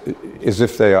them as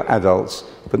if they are adults,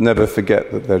 but never forget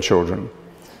that they're children.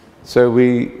 So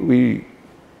we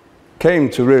came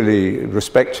to really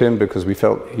respect him because we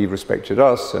felt he respected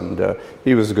us, and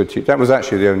he was a good teacher. That was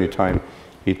actually the only time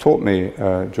he taught me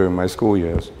during my school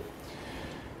years.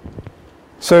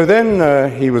 So then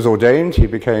he was ordained. He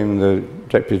became the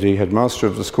deputy headmaster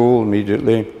of the school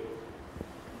immediately,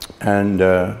 and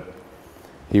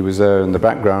he was there in the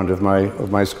background of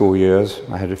my school years.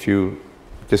 I had a few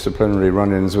disciplinary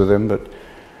run-ins with him,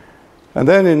 and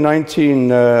then in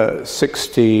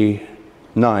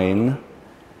 1969,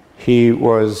 he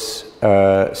was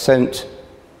sent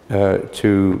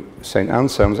to St.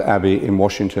 Anselm's Abbey in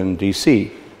Washington,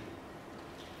 D.C.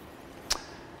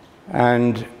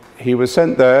 And he was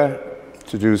sent there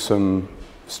to do some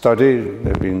study.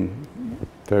 There had been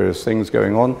various things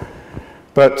going on.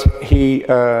 But he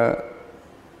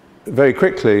very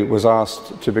quickly was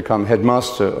asked to become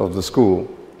headmaster of the school.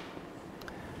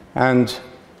 And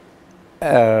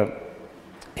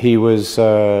he was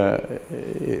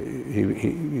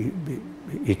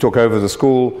he took over the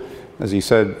school, as he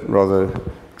said rather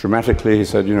dramatically. He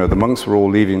said, the monks were all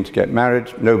leaving to get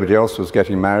married. Nobody else was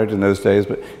getting married in those days,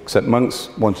 but except monks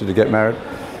wanted to get married.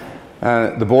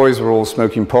 The boys were all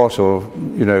smoking pot or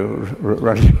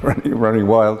running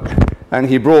wild. And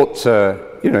he brought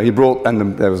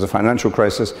and there was a financial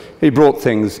crisis. He brought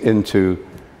things into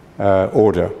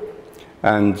order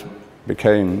and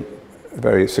became a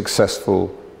very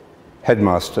successful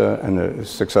headmaster and a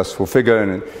successful figure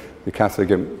in the Catholic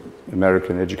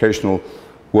American educational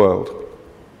world.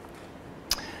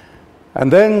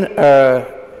 And then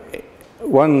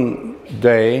one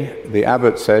day the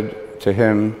abbot said to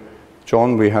him,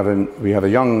 "John, we have a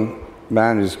young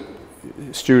man who's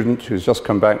student who's just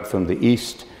come back from the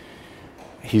East.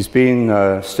 He's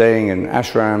been staying in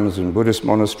ashrams and Buddhist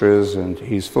monasteries, and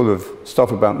he's full of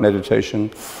stuff about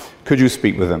meditation. Could you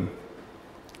speak with him?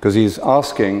 Because he's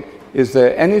asking, is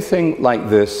there anything like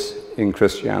this in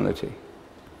Christianity?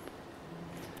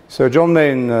 So John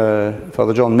Main,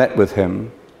 Father John met with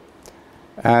him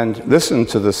and listened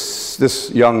to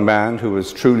this young man who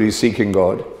was truly seeking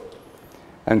God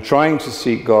and trying to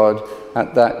seek God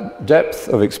at that depth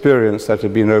of experience that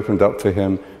had been opened up for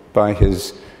him by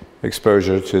his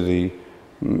exposure to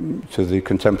the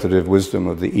contemplative wisdom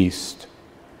of the East.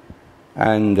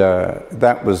 And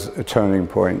that was a turning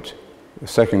point, a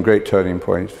second great turning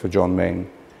point for John Main.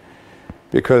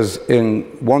 Because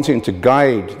in wanting to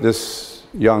guide this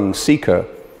young seeker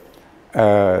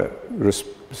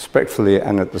respectfully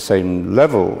and at the same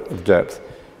level of depth,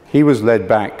 he was led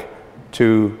back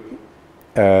to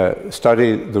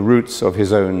study the roots of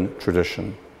his own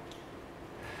tradition.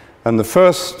 And the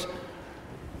first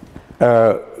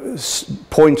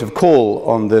point of call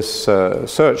on this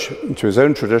search into his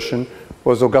own tradition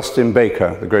was Augustine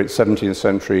Baker, the great 17th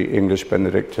century English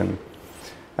Benedictine.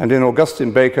 And in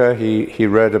Augustine Baker, he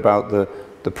read about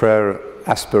the prayer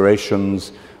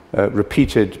aspirations,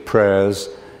 repeated prayers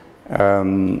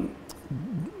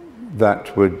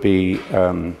that would be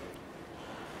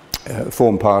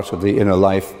form part of the inner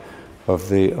life of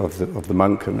the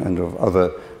monk and of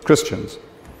other Christians.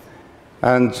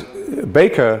 And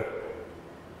Baker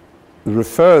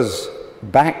refers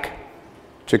back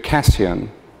to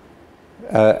Cassian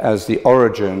as the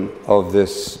origin of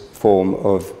this form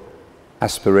of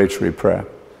aspiratory prayer.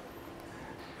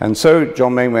 And so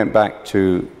John Main went back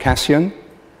to Cassian,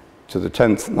 to the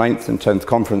 9th and 10th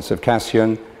Conference of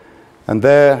Cassian, and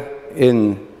there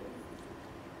in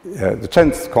the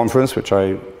 10th Conference, which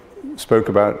I spoke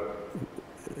about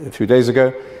a few days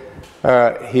ago,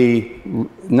 he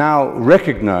now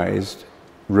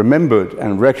remembered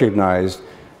and recognized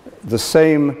the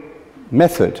same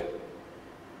method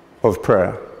of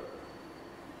prayer,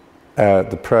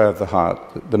 the prayer of the heart,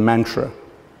 the mantra.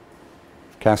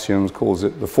 Cassian calls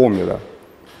it the formula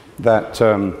that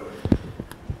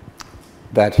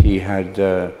he had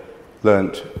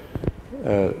learnt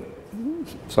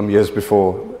some years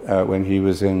before when he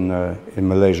was in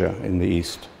Malaysia in the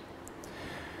East.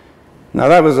 Now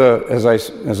that was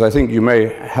as I think you may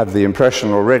have the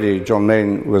impression already, John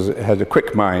Main had a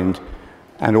quick mind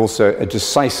and also a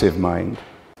decisive mind.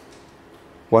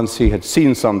 Once he had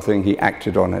seen something, he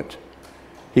acted on it.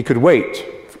 He could wait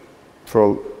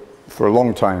for a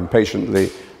long time patiently,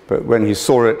 but when he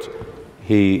saw it,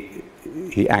 he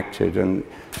acted. And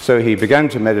so he began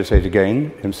to meditate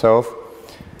again himself.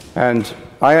 And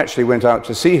I actually went out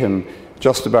to see him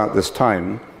just about this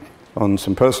time on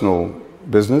some personal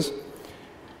business.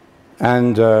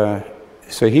 And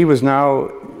so he was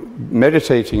now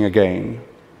meditating again,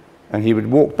 and he would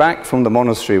walk back from the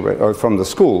monastery, or from the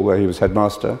school where he was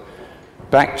headmaster,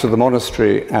 back to the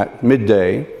monastery at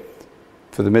midday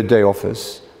for the midday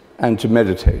office and to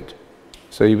meditate.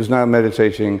 So he was now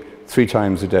meditating 3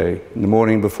 times a day, in the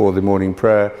morning before the morning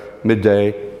prayer,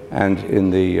 midday, and in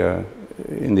the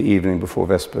evening before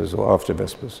Vespers or after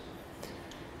Vespers.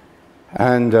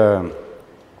 And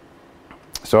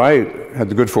so I had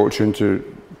the good fortune to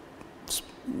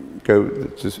go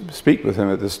to speak with him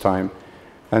at this time,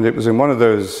 and it was in one of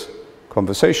those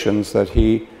conversations that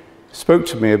he spoke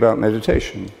to me about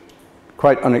meditation,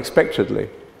 quite unexpectedly.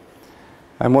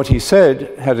 And what he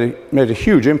said made a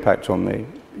huge impact on me.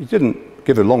 He didn't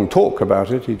give a long talk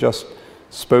about it, he just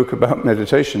spoke about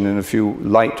meditation in a few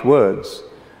light words.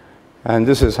 And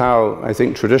this is how I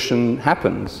think tradition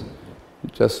happens.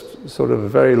 Just sort of a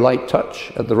very light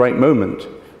touch at the right moment.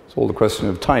 It's all the question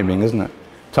of timing, isn't it?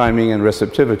 Timing and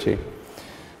receptivity.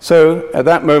 So at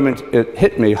that moment it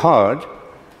hit me hard,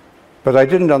 but I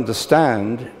didn't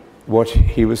understand what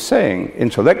he was saying.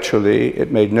 Intellectually,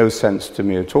 it made no sense to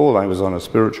me at all. I was on a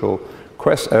spiritual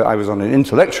quest, I was on an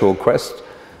intellectual quest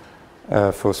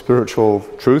for spiritual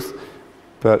truth,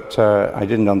 but I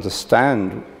didn't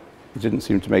understand. It didn't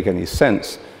seem to make any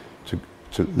sense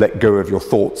to let go of your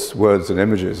thoughts, words, and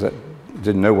images. I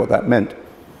didn't know what that meant.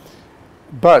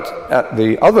 But at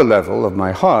the other level of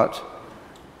my heart,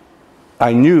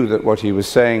 I knew that what he was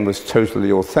saying was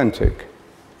totally authentic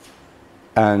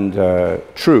and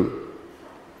true.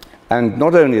 And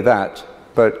not only that,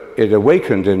 but it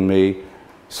awakened in me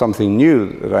something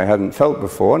new that I hadn't felt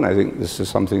before, and I think this is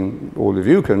something all of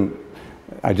you can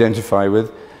identify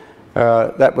with.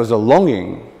 That was a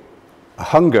longing, a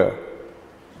hunger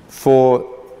for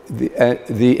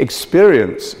the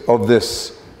experience of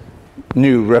this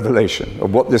new revelation,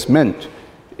 of what this meant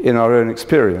in our own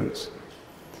experience.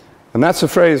 And that's a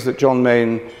phrase that John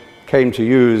Main came to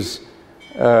use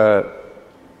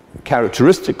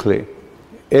characteristically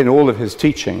in all of his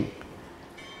teaching.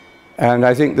 And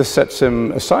I think this sets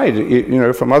him aside,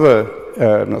 from other,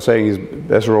 I'm not saying he's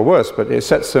better or worse, but it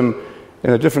sets him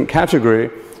in a different category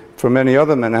from many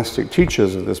other monastic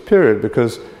teachers of this period,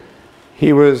 because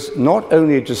he was not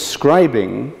only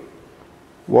describing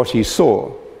what he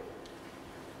saw.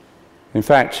 In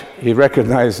fact, he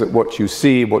recognized that what you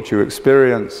see, what you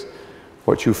experience,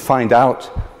 what you find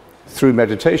out through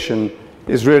meditation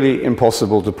is really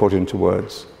impossible to put into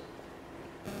words.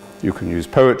 You can use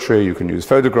poetry, you can use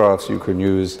photographs, you can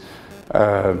use,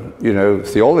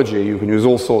 theology, you can use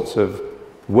all sorts of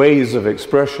ways of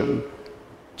expression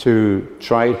to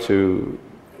try to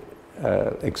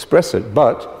express it,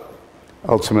 but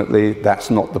ultimately that's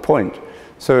not the point.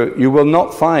 So you will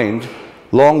not find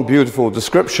long, beautiful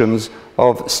descriptions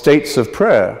of states of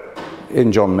prayer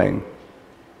in John Main.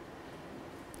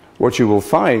 What you will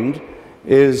find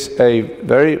is a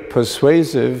very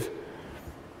persuasive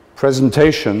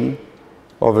presentation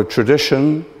of a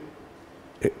tradition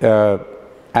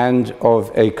and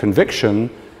of a conviction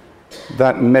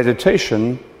that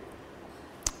meditation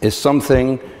is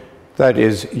something that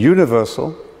is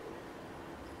universal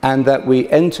and that we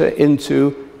enter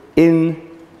into in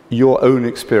your own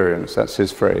experience. That's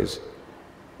his phrase.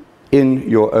 In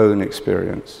your own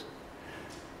experience.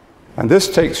 And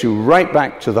this takes you right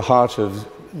back to the heart of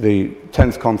the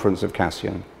 10th Conference of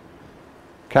Cassian.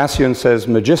 Cassian says,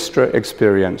 Magistra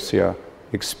experientia.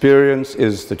 Experience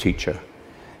is the teacher.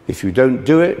 If you don't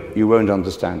do it, you won't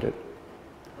understand it.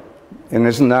 And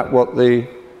isn't that what the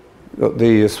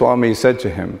Swami said to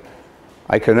him?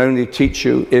 I can only teach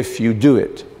you if you do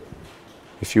it,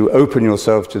 if you open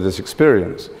yourself to this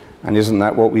experience. And isn't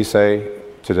that what we say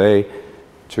today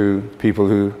to people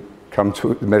who come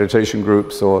to meditation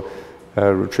groups or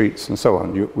retreats and so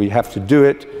on? We have to do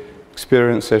it,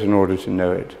 experience it in order to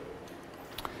know it.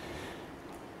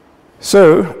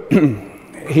 So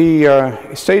he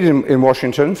stayed in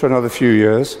Washington for another few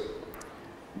years.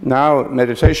 Now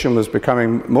meditation was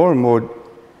becoming more and more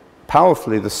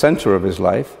powerfully the center of his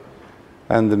life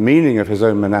and the meaning of his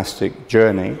own monastic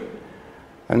journey.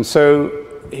 And so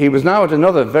he was now at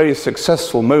another very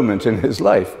successful moment in his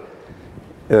life.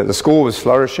 The school was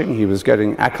flourishing, he was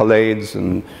getting accolades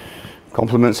and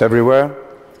compliments everywhere,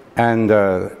 and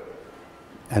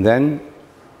then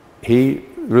he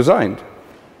resigned.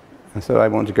 And so I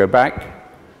wanted to go back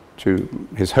to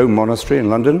his home monastery in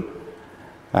London,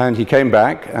 and he came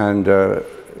back and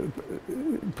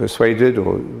persuaded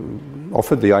or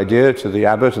offered the idea to the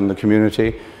abbot and the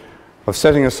community of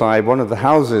setting aside one of the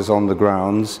houses on the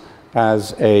grounds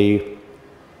as a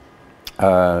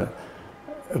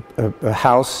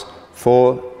house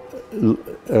for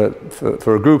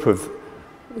a group of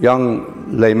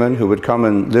young laymen who would come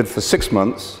and live for 6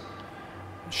 months,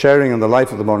 sharing in the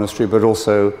life of the monastery, but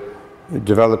also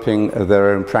developing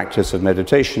their own practice of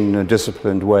meditation in a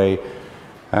disciplined way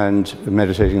and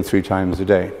meditating 3 times a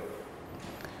day.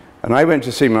 And I went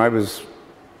to see him. I was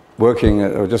working,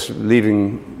 or just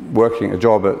leaving working a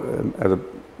job at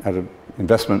an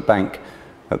investment bank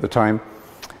at the time,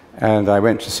 and I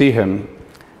went to see him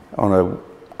on a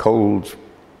cold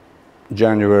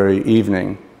January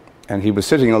evening, and he was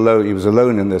sitting alone. He was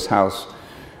alone in this house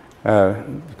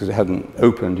because it hadn't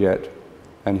opened yet,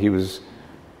 and he was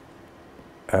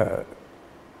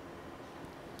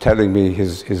telling me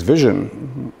his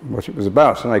vision, what it was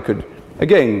about, and I could,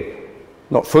 again,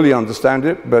 not fully understand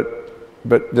it,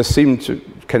 but this seemed to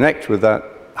connect with that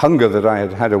hunger that I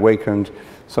had awakened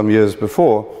some years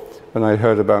before when I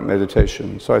heard about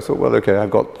meditation. So I thought, well, okay,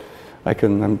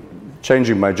 I'm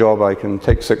changing my job, I can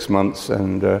take 6 months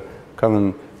and come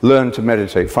and learn to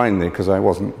meditate finally, because I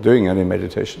wasn't doing any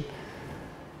meditation.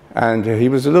 And he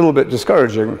was a little bit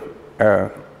discouraging,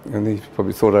 and he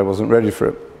probably thought I wasn't ready for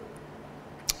it.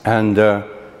 And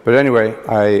but anyway,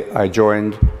 I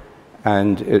joined,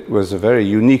 and it was a very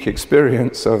unique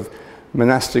experience of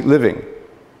monastic living,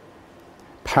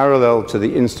 parallel to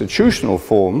the institutional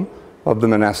form of the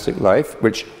monastic life,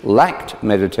 which lacked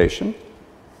meditation.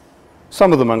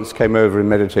 Some of the monks came over and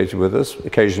meditated with us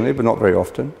occasionally, but not very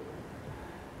often.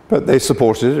 But they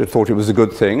supported it, thought it was a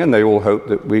good thing, and they all hoped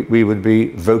that we would be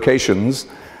vocations,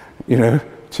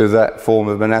 to that form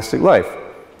of monastic life.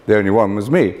 The only one was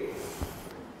me.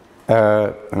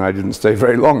 And I didn't stay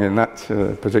very long in that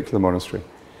particular monastery.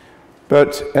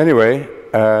 But anyway,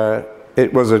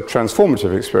 it was a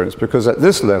transformative experience, because at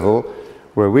this level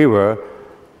where we were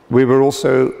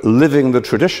also living the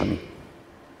tradition.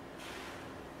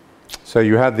 So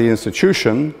you had the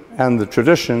institution and the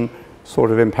tradition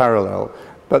sort of in parallel.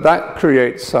 But that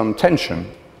creates some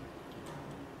tension.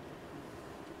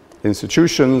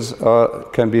 Institutions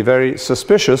can be very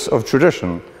suspicious of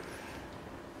tradition.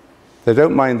 They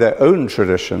don't mind their own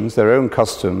traditions, their own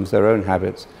customs, their own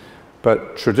habits,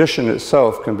 but tradition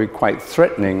itself can be quite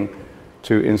threatening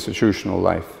to institutional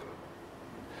life.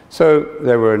 So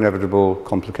there were inevitable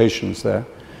complications there.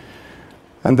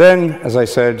 And then, as I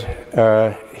said,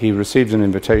 he received an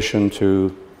invitation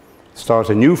to start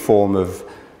a new form of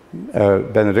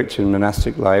Benedictine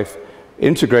monastic life,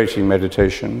 integrating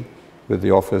meditation with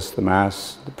the office, the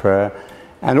Mass, the prayer,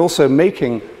 and also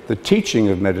making the teaching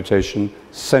of meditation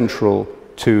central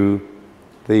to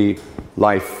the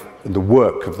life, the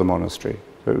work of the monastery.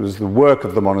 So it was the work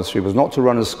of the monastery was not to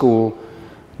run a school,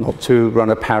 not to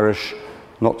run a parish,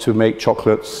 not to make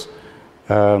chocolates,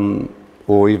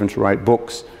 or even to write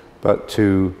books, but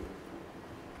to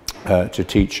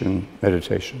teach in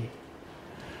meditation.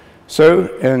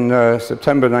 So in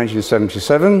September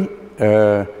 1977,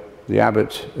 the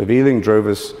abbot of Ealing drove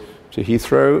us to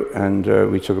Heathrow,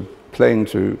 and we took a plane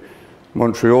to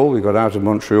Montreal. We got out of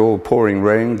Montreal, pouring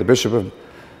rain. The Bishop of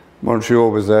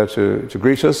Montreal was there to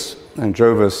greet us and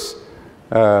drove us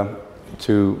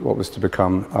to what was to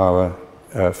become our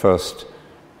first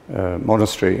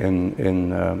monastery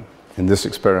in this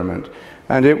experiment.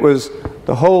 And it was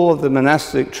the whole of the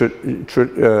monastic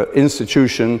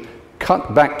institution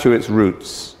cut back to its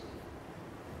roots,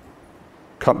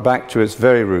 cut back to its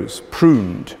very roots,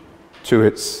 pruned to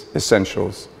its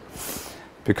essentials.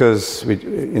 Because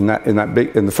in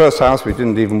the first house we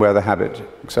didn't even wear the habit,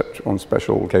 except on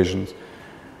special occasions,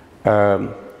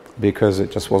 because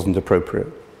it just wasn't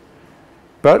appropriate.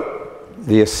 But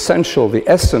the essential, the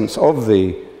essence of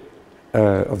the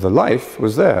life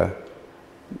was there.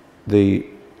 The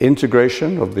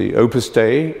integration of the Opus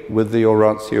Dei with the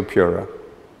Oratio Pura,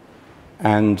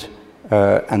 and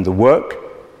the work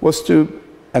was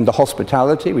and the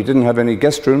hospitality. We didn't have any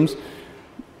guest rooms.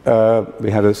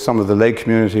 We had some of the lay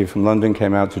community from London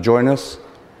came out to join us.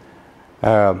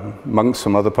 Monks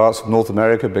from other parts of North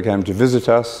America began to visit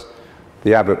us.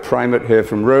 The abbot primate here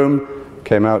from Rome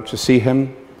came out to see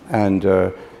him and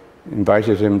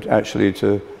invited him actually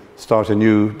to start a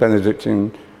new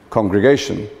Benedictine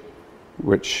congregation,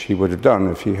 which he would have done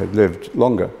if he had lived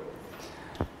longer.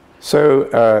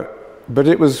 So, but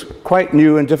it was quite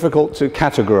new and difficult to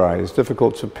categorize,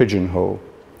 difficult to pigeonhole.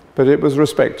 But it was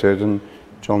respected, and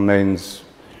John Main's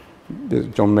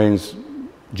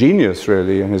genius,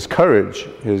 really, and his courage,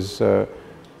 his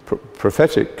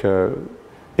prophetic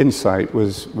insight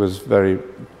was very,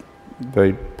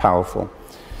 very powerful.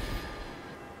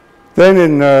 Then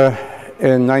in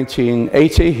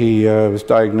 1980, he was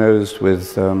diagnosed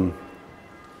with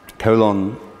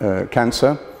colon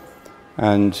cancer,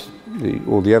 and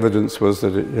all the evidence was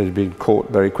that it had been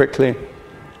caught very quickly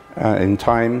in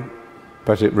time,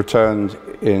 but it returned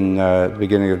in the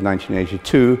beginning of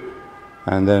 1982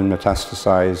 and then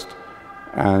metastasized,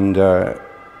 and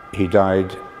he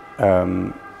died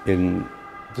in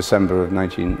December of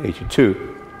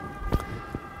 1982.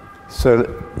 So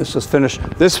let's just finish.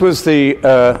 This was the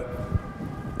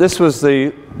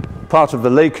part of the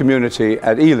lay community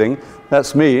at Ealing.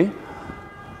 That's me,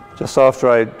 just after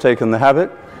I'd taken the habit.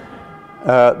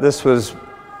 This was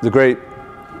the great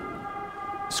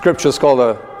scripture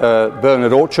scholar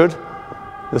Bernard Orchard.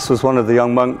 This was one of the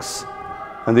young monks,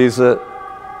 and these are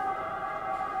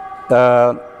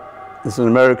this is an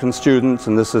American student,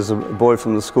 and this is a boy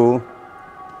from the school.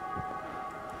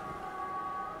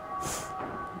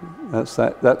 That's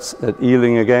at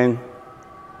Ealing again.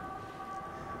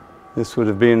 This would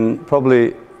have been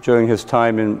probably during his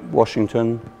time in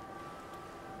Washington.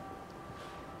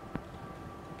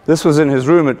 This was in his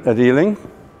room at Ealing.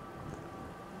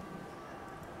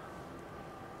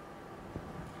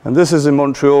 And this is in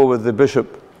Montreal with the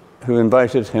bishop who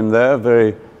invited him there,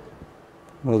 very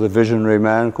rather visionary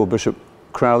man called Bishop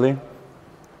Crowley.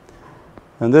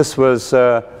 And this was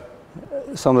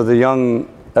some of the young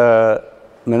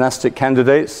monastic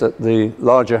candidates at the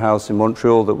larger house in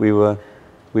Montreal that we were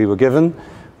given.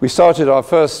 We started our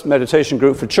first meditation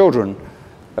group for children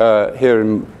here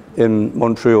in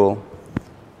Montreal.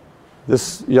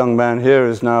 This young man here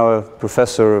is now a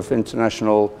professor of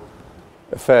international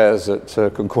affairs at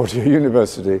Concordia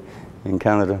University in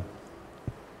Canada.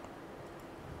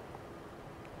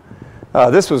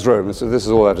 This was Rome, so this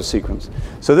is all out of sequence.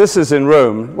 So this is in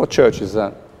Rome. What church is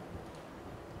that?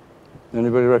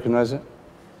 Anybody recognize it?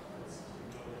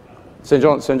 St.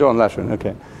 John Lateran,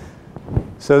 okay.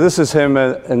 So this is him,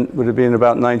 and would have been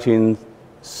about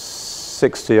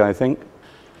 1960, I think.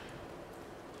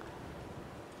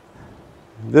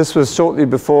 This was shortly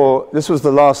before, this was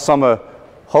the last summer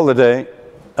holiday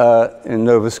in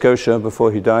Nova Scotia before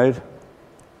he died.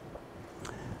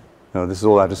 No, this is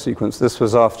all out of sequence. This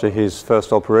was after his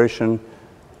first operation.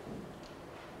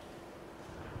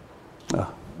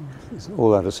 It's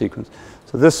all out of sequence.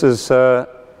 So this is,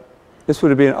 this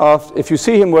would have been after, if you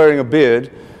see him wearing a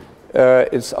beard,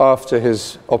 it's after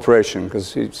his operation,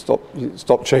 because he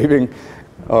stopped shaving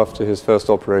after his first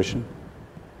operation.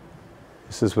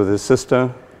 This is with his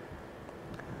sister.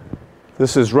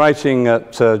 This is writing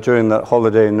during that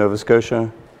holiday in Nova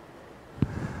Scotia.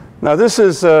 Now this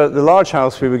is the large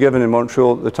house we were given in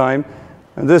Montreal at the time,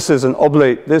 and this is an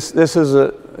oblate. This is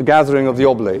a gathering of the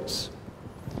oblates.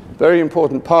 Very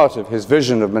important part of his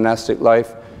vision of monastic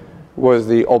life was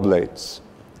the oblates.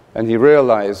 And he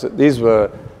realized that these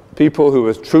were people who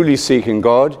were truly seeking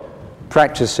God,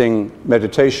 practicing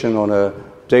meditation on a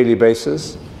daily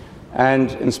basis,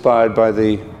 and inspired by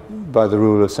the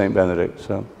rule of Saint Benedict.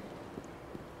 So.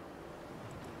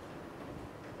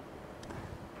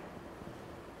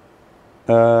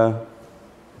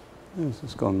 This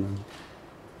is gone now.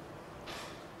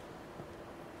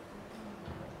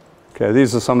 Okay,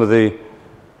 these are some of the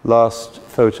last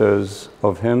photos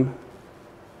of him.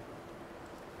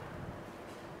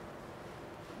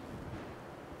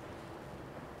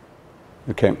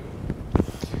 Okay.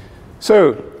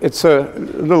 So it's a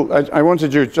little, I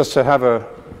wanted you just to have a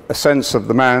sense of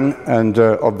the man and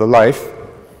of the life.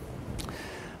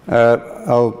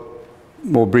 I'll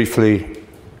more briefly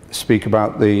speak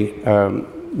about the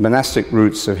monastic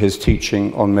roots of his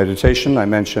teaching on meditation. I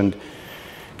mentioned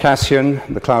Cassian,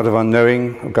 the Cloud of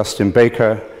Unknowing, Augustine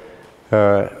Baker,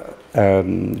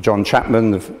 John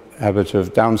Chapman, the Abbot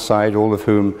of Downside, all of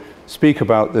whom speak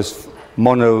about this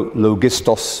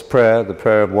monologistos prayer, the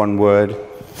prayer of one word.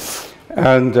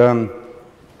 And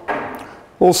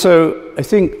also, I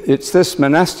think it's this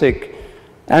monastic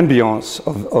ambience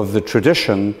of the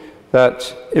tradition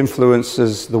that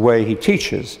influences the way he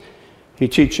teaches. He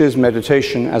teaches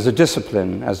meditation as a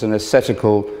discipline, as an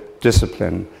ascetical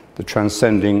discipline, the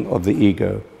transcending of the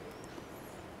ego.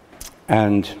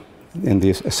 And in the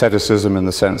asceticism in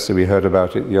the sense that we heard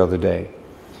about it the other day.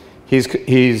 He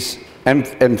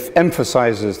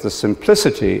emphasizes the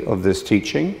simplicity of this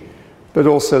teaching, but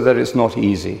also that it's not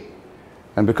easy.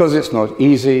 And because it's not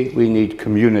easy, we need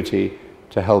community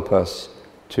to help us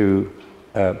to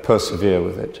persevere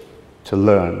with it, to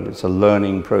learn. It's a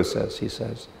learning process, he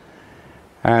says.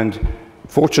 And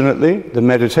fortunately, the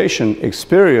meditation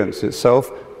experience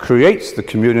itself creates the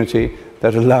community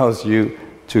that allows you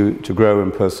to grow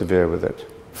and persevere with it.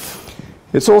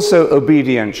 It's also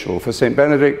obediential. For St.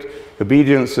 Benedict,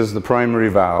 obedience is the primary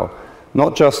vow,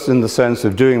 not just in the sense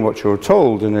of doing what you're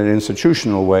told in an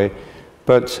institutional way,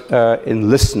 but in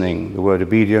listening. The word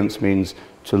obedience means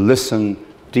to listen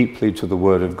deeply to the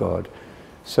Word of God.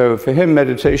 So for him,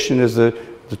 meditation is the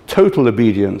total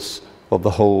obedience of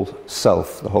the whole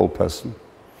self, the whole person.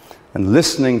 And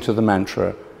listening to the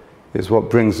mantra is what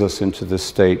brings us into this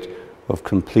state of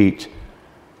complete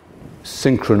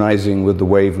synchronizing with the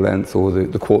wavelength or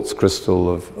the quartz crystal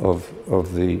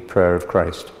of the prayer of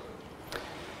Christ.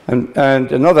 And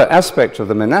another aspect of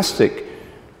the monastic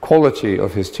quality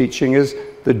of his teaching is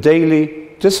the daily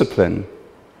discipline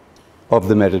of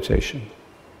the meditation.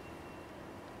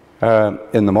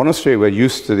 In the monastery, we're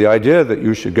used to the idea that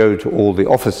you should go to all the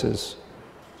offices.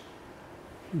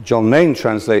 John Main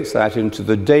translates that into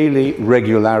the daily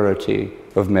regularity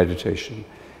of meditation.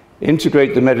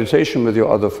 Integrate the meditation with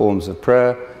your other forms of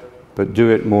prayer, but do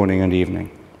it morning and evening.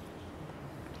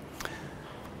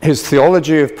 His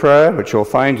theology of prayer, which you'll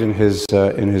find in his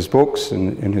books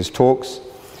and in his talks,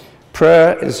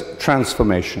 prayer is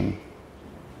transformation.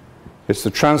 It's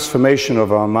the transformation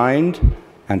of our mind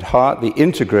and heart, the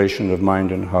integration of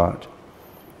mind and heart.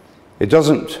 It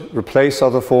doesn't replace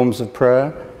other forms of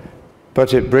prayer,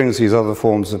 but it brings these other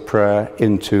forms of prayer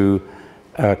into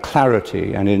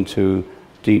clarity and into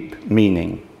deep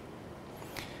meaning.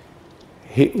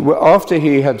 After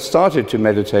he had started to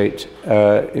meditate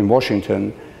in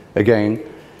Washington again,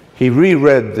 he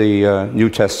reread the New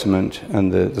Testament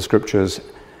and the scriptures,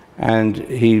 and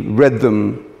he read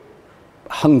them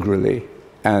hungrily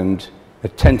and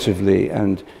attentively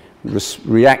and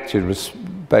reacted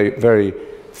very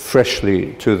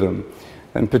freshly to them,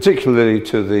 and particularly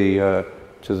to the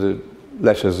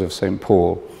letters of St.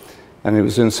 Paul. And it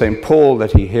was in St. Paul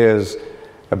that he hears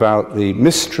about the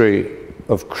mystery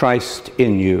of Christ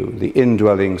in you, the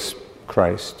indwelling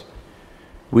Christ.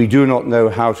 We do not know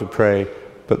how to pray,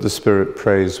 but the Spirit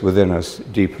prays within us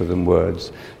deeper than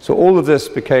words. So all of this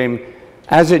became,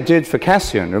 as it did for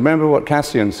Cassian. Remember what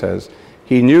Cassian says.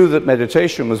 He knew that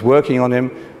meditation was working on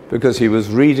him because he was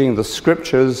reading the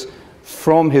scriptures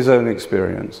from his own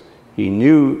experience. He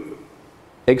knew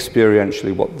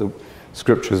experientially what the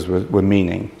scriptures were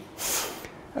meaning.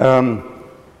 One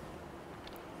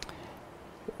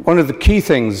of the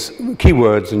key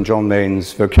words in John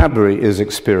Main's vocabulary is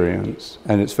experience,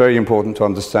 and it's very important to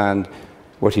understand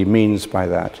what he means by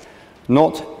that.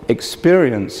 Not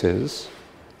experiences,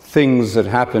 things that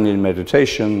happen in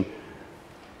meditation,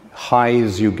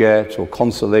 highs you get, or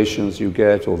consolations you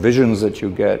get, or visions that you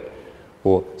get,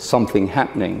 or something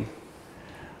happening.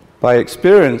 By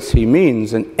experience, he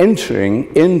means an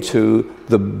entering into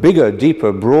the bigger,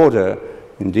 deeper, broader,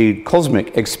 indeed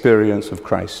cosmic experience of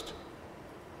Christ.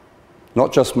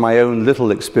 Not just my own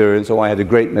little experience, I had a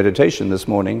great meditation this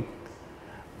morning,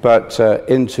 but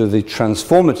into the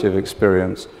transformative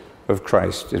experience of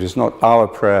Christ. It is not our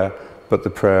prayer, but the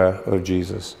prayer of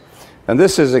Jesus. And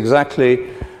this is exactly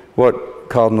what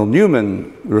Cardinal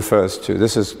Newman refers to.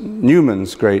 This is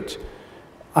Newman's great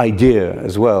idea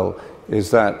as well, is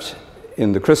that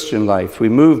in the Christian life we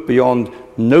move beyond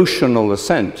notional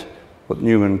assent, what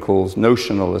Newman calls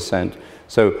notional assent.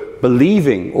 So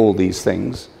believing all these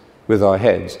things with our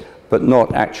heads, but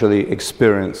not actually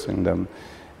experiencing them.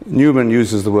 Newman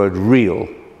uses the word real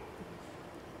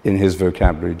in his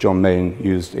vocabulary. John Main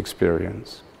used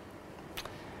experience.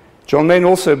 John Main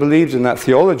also believed in that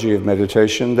theology of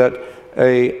meditation that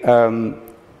a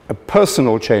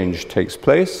personal change takes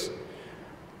place.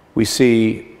 We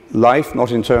see life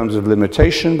not in terms of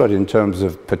limitation, but in terms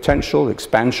of potential,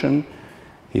 expansion.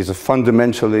 He's a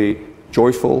fundamentally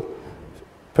joyful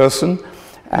person.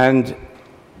 And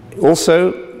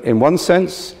also, in one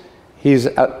sense, he's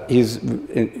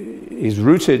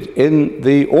rooted in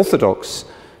the Orthodox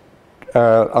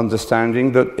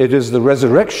understanding that it is the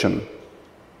resurrection,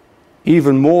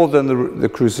 even more than the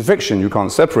crucifixion. You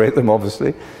can't separate them,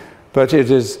 obviously, but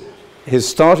it is his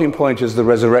starting point is the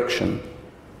resurrection,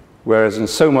 whereas in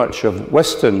so much of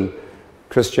Western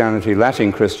Christianity,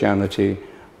 Latin Christianity,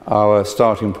 our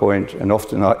starting point and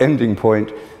often our ending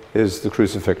point is the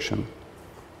crucifixion.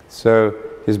 So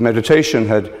his meditation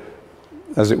had,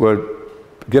 as it were,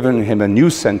 given him a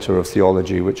new center of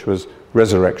theology, which was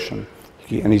resurrection.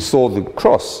 And he saw the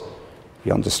cross.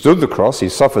 He understood the cross. He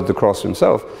suffered the cross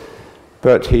himself.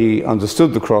 But he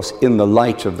understood the cross in the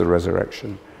light of the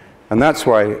resurrection. And that's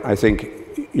why I think,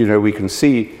 we can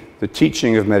see the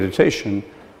teaching of meditation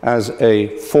as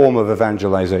a form of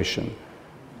evangelization.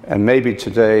 And maybe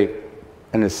today,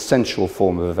 an essential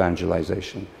form of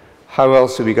evangelization. How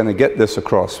else are we going to get this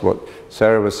across, what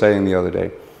Sarah was saying the other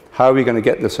day? How are we going to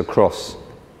get this across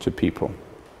to people?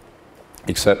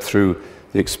 Except through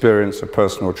the experience of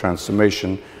personal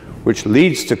transformation, which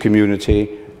leads to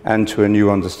community and to a new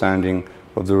understanding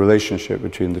of the relationship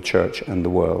between the church and the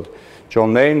world.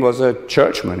 John Main was a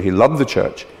churchman. He loved the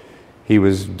church. He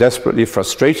was desperately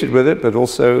frustrated with it, but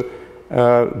also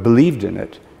believed in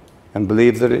it, and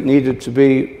believed that it needed to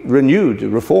be renewed,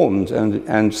 reformed,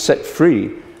 and set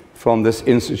free from this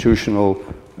institutional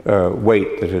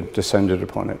weight that had descended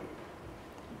upon it.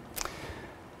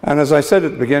 And as I said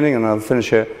at the beginning, and I'll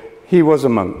finish here, he was a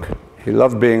monk. He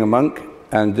loved being a monk,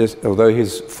 and although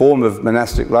his form of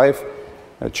monastic life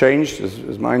changed,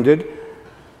 as mine did,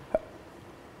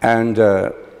 and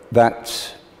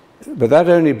that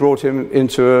only brought him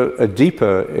into a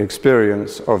deeper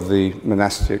experience of the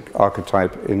monastic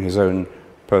archetype in his own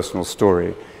personal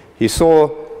story. He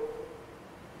saw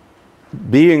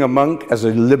being a monk as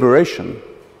a liberation,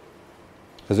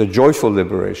 as a joyful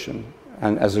liberation,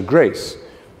 and as a grace.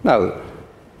 Now,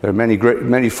 there are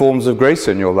many forms of grace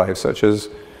in your life, such as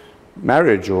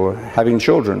marriage or having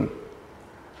children,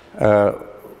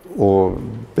 or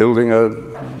building a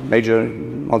major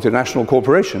multinational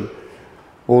corporation.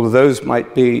 All of those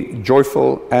might be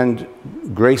joyful and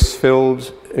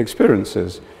grace-filled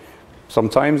experiences.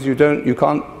 Sometimes you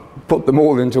can't put them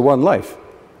all into one life.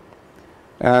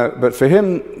 But for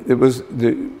him,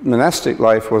 the monastic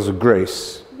life was a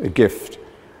grace, a gift.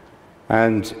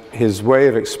 And his way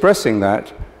of expressing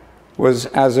that was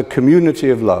as a community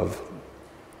of love,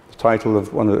 the title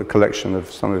of a collection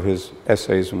of some of his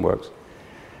essays and works.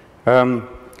 And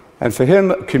for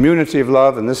him, a community of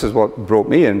love, and this is what brought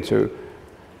me into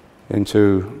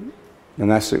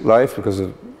monastic life, because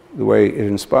of the way it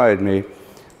inspired me,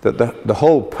 that the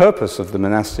whole purpose of the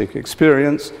monastic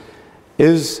experience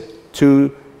is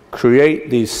to create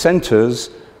these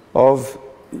centers of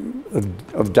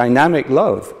dynamic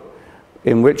love,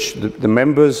 in which the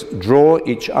members draw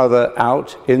each other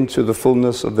out into the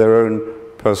fullness of their own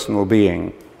personal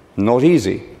being. Not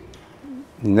easy.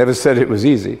 He never said it was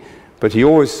easy, but he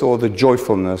always saw the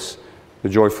joyfulness the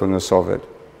joyfulness of it.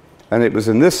 And it was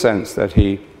in this sense that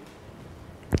he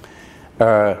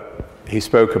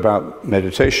spoke about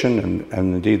meditation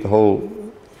and indeed the whole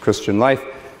Christian life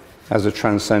as a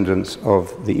transcendence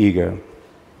of the ego.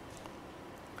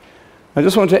 I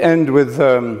just want to end with,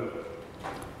 I'd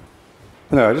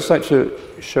just like to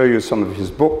show you some of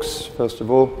his books, first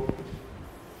of all.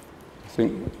 I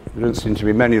think there don't seem to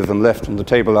be many of them left on the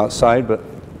table outside, but...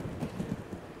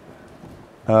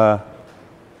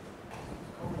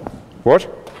 what?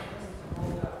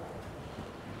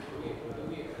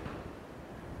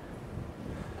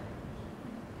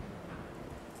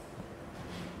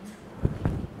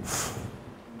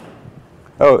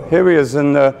 Oh, here he is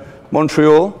in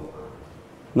Montreal,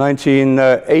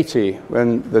 1980,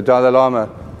 when the Dalai Lama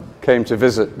came to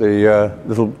visit the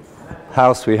little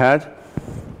house we had.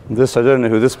 This, I don't know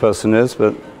who this person is,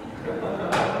 but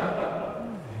I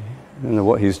don't know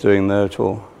what he's doing there at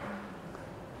all.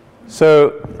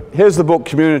 So here's the book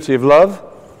Community of Love.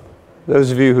 Those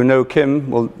of you who know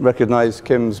Kim will recognize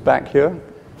Kim's back here.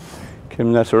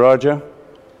 Kim Nataraja.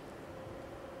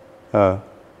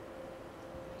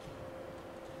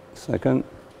 Second.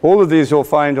 All of these you'll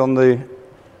find on the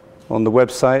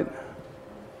website.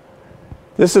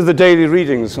 This is the Daily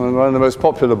Readings, one of the most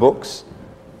popular books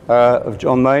of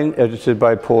John Main, edited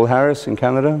by Paul Harris in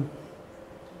Canada.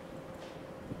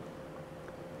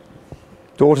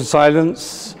 Door to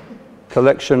Silence,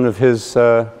 collection of his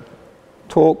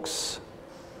talks.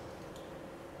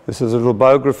 This is a little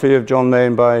biography of John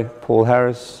Main by Paul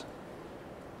Harris.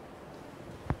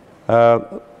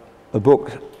 A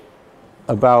book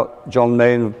about John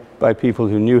Main by people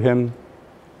who knew him.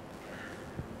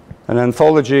 An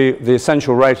anthology, The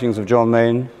Essential Writings of John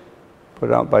Main,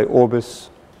 put out by Orbis.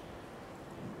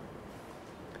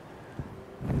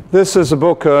 This is a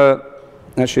book,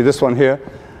 actually this one here,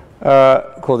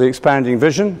 called The Expanding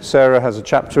Vision. Sarah has a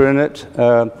chapter in it,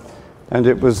 and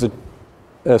it was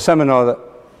a seminar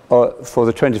for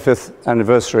the 25th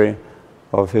anniversary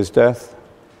of his death.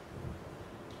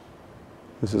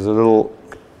 This is a little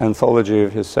anthology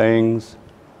of his sayings.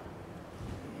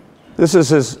 This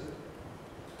is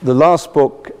the last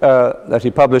book that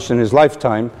he published in his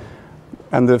lifetime,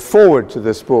 and the foreword to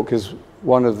this book is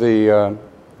one of the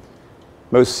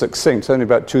most succinct, only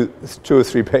about two or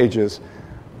three pages,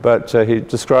 but he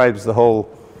describes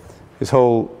his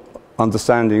whole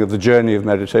understanding of the journey of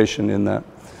meditation in that.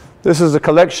 This is a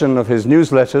collection of his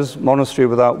newsletters, Monastery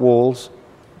Without Walls.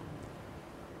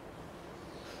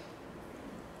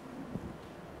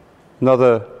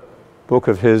 Another book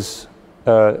of his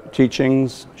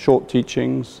teachings, short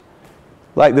teachings.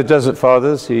 Like the Desert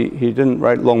Fathers, he didn't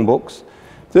write long books.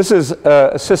 This is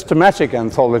a systematic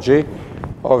anthology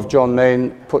of John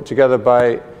Main put together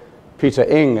by Peter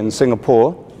Ng in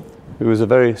Singapore, who was a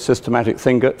very systematic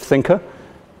thinker,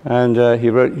 and he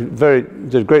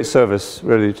did great service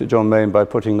really to John Main by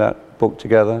putting that book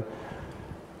together.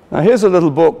 Now here's a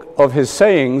little book of his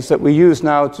sayings that we use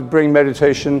now to bring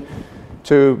meditation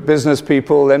to business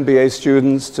people, MBA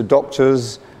students, to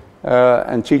doctors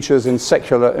and teachers in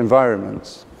secular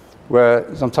environments,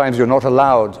 where sometimes you're not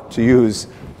allowed to use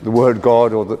the word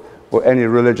God or any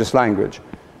religious language.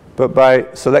 But by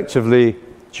selectively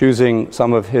choosing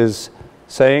some of his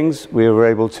sayings, we were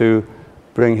able to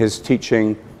bring his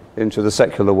teaching into the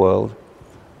secular world.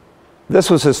 This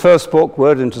was his first book,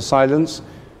 Word into Silence,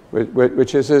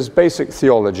 which is his basic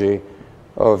theology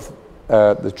of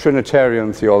the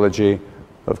Trinitarian theology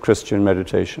of Christian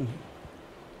meditation.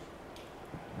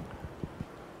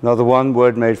 Another one,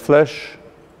 Word Made Flesh.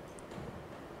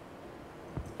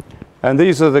 And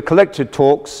these are the collected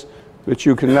talks which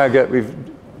you can now get. We've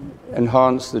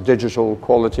enhanced the digital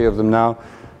quality of them now.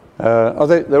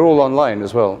 They're all online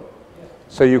as well.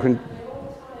 So you can...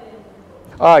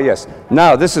 Ah, yes.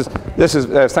 Now, this is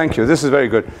thank you. This is very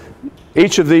good.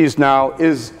 Each of these now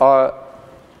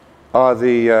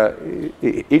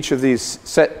each of these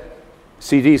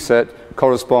CD set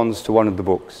corresponds to one of the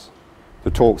books,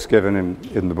 the talks given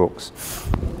in the books.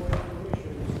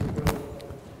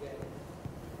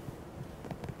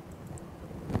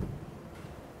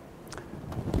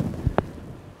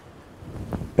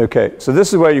 Okay, so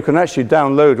this is where you can actually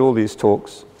download all these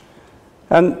talks.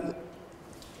 And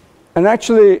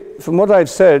actually, from what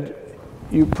I've said,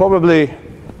 you probably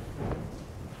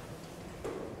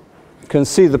can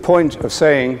see the point of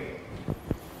saying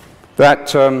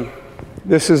that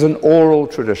this is an oral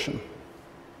tradition.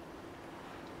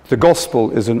 The gospel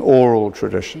is an oral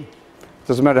tradition. It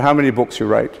doesn't matter how many books you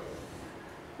write.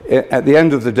 At the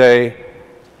end of the day,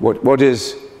 what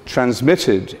is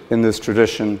transmitted in this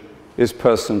tradition is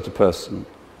person to person,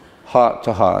 heart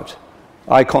to heart,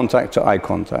 eye contact to eye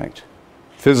contact.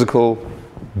 physical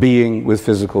being with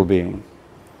physical being.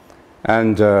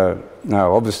 And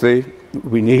now, obviously,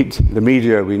 we need the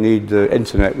media, we need the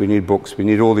internet, we need books, we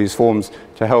need all these forms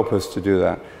to help us to do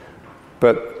that.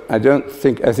 But I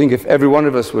think if every one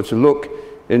of us were to look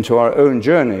into our own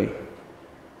journey,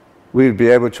 we'd be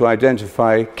able to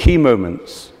identify key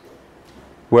moments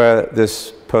where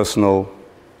this personal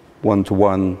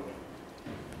one-to-one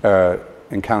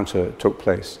encounter took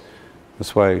place.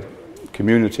 That's why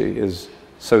community is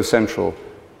so central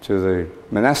to the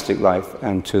monastic life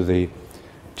and to the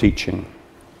teaching.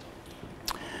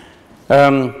 I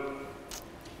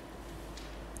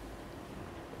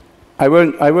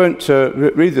won't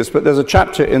read this, but there's a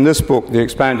chapter in this book, The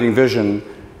Expanding Vision,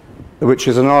 which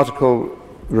is an article,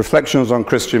 Reflections on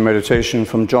Christian Meditation,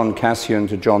 from John Cassian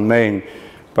to John Main,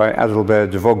 by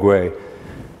Adalbert de Vogüé.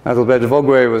 Adalbert de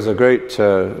Vogüé was a great,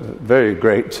 very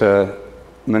great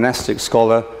monastic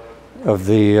scholar of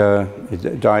the, he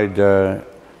died,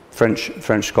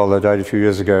 French scholar, died a few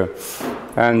years ago.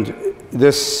 And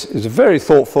this is a very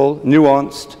thoughtful,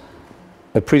 nuanced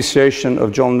appreciation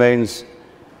of John Main's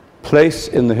place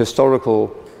in the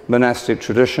historical monastic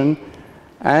tradition.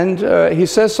 And he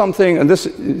says something, and this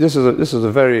is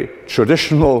a very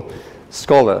traditional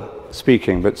scholar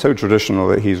speaking, but so traditional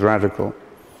that he's radical.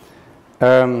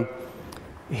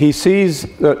 He sees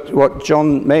that what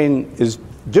John Main is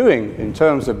doing in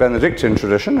terms of Benedictine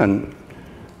tradition, and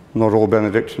not all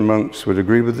Benedictine monks would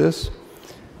agree with this,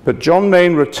 but John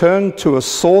Main returned to a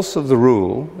source of the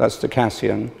rule, that's the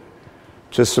Cassian,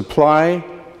 to supply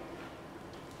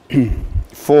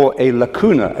for a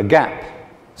lacuna, a gap,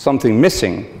 something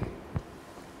missing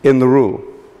in the rule,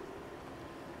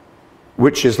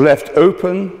 which is left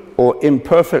open or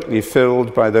imperfectly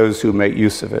filled by those who make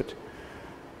use of it.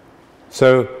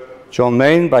 So John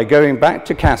Main, by going back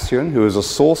to Cassian, who is a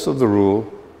source of the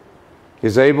rule,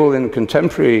 is able in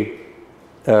contemporary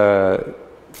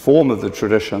form of the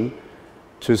tradition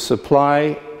to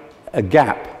supply a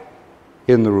gap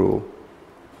in the rule.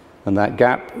 And that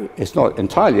gap, it's not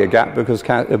entirely a gap because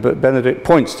but Benedict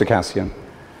points to Cassian.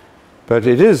 But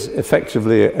it is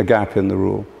effectively a gap in the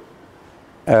rule.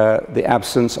 The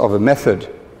absence of a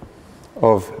method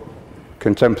of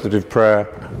contemplative prayer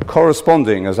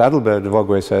corresponding, as Adalbert de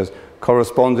Vogüé says,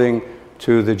 corresponding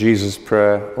to the Jesus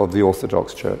prayer of the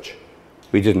Orthodox Church.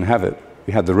 We didn't have it.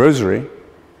 We had the Rosary.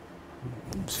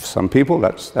 For some people,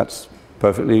 that's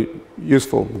perfectly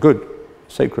useful, good,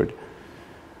 sacred.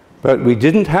 But we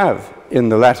didn't have in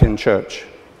the Latin Church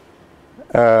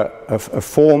a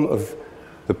form of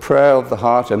the prayer of the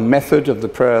heart, a method of the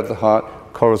prayer of the heart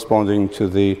corresponding to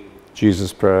the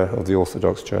Jesus prayer of the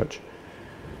Orthodox Church.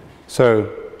 So,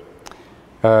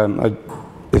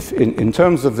 if in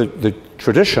terms of the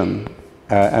tradition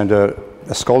and a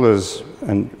scholar's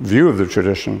view of the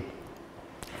tradition,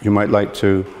 you might like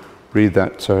to read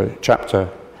that chapter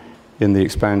in The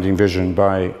Expanding Vision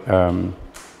by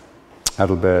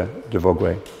Adalbert de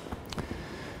Vogüé.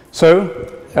 So,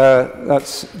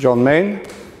 that's John Main,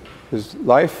 his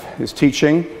life, his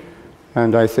teaching,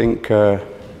 and I think an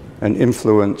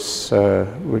influence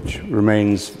which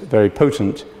remains very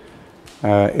potent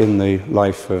in the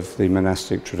life of the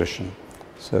monastic tradition.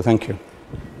 So thank you.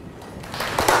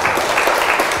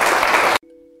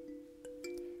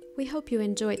 We hope you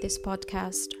enjoyed this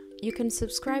podcast. You can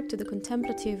subscribe to the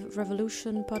Contemplative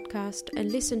Revolution podcast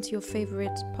and listen to your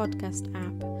favorite podcast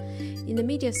app. In the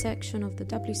media section of the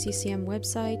WCCM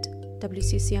website,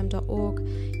 wccm.org,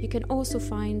 you can also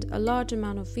find a large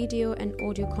amount of video and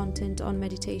audio content on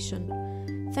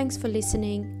meditation. Thanks for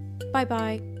listening.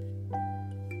 Bye-bye.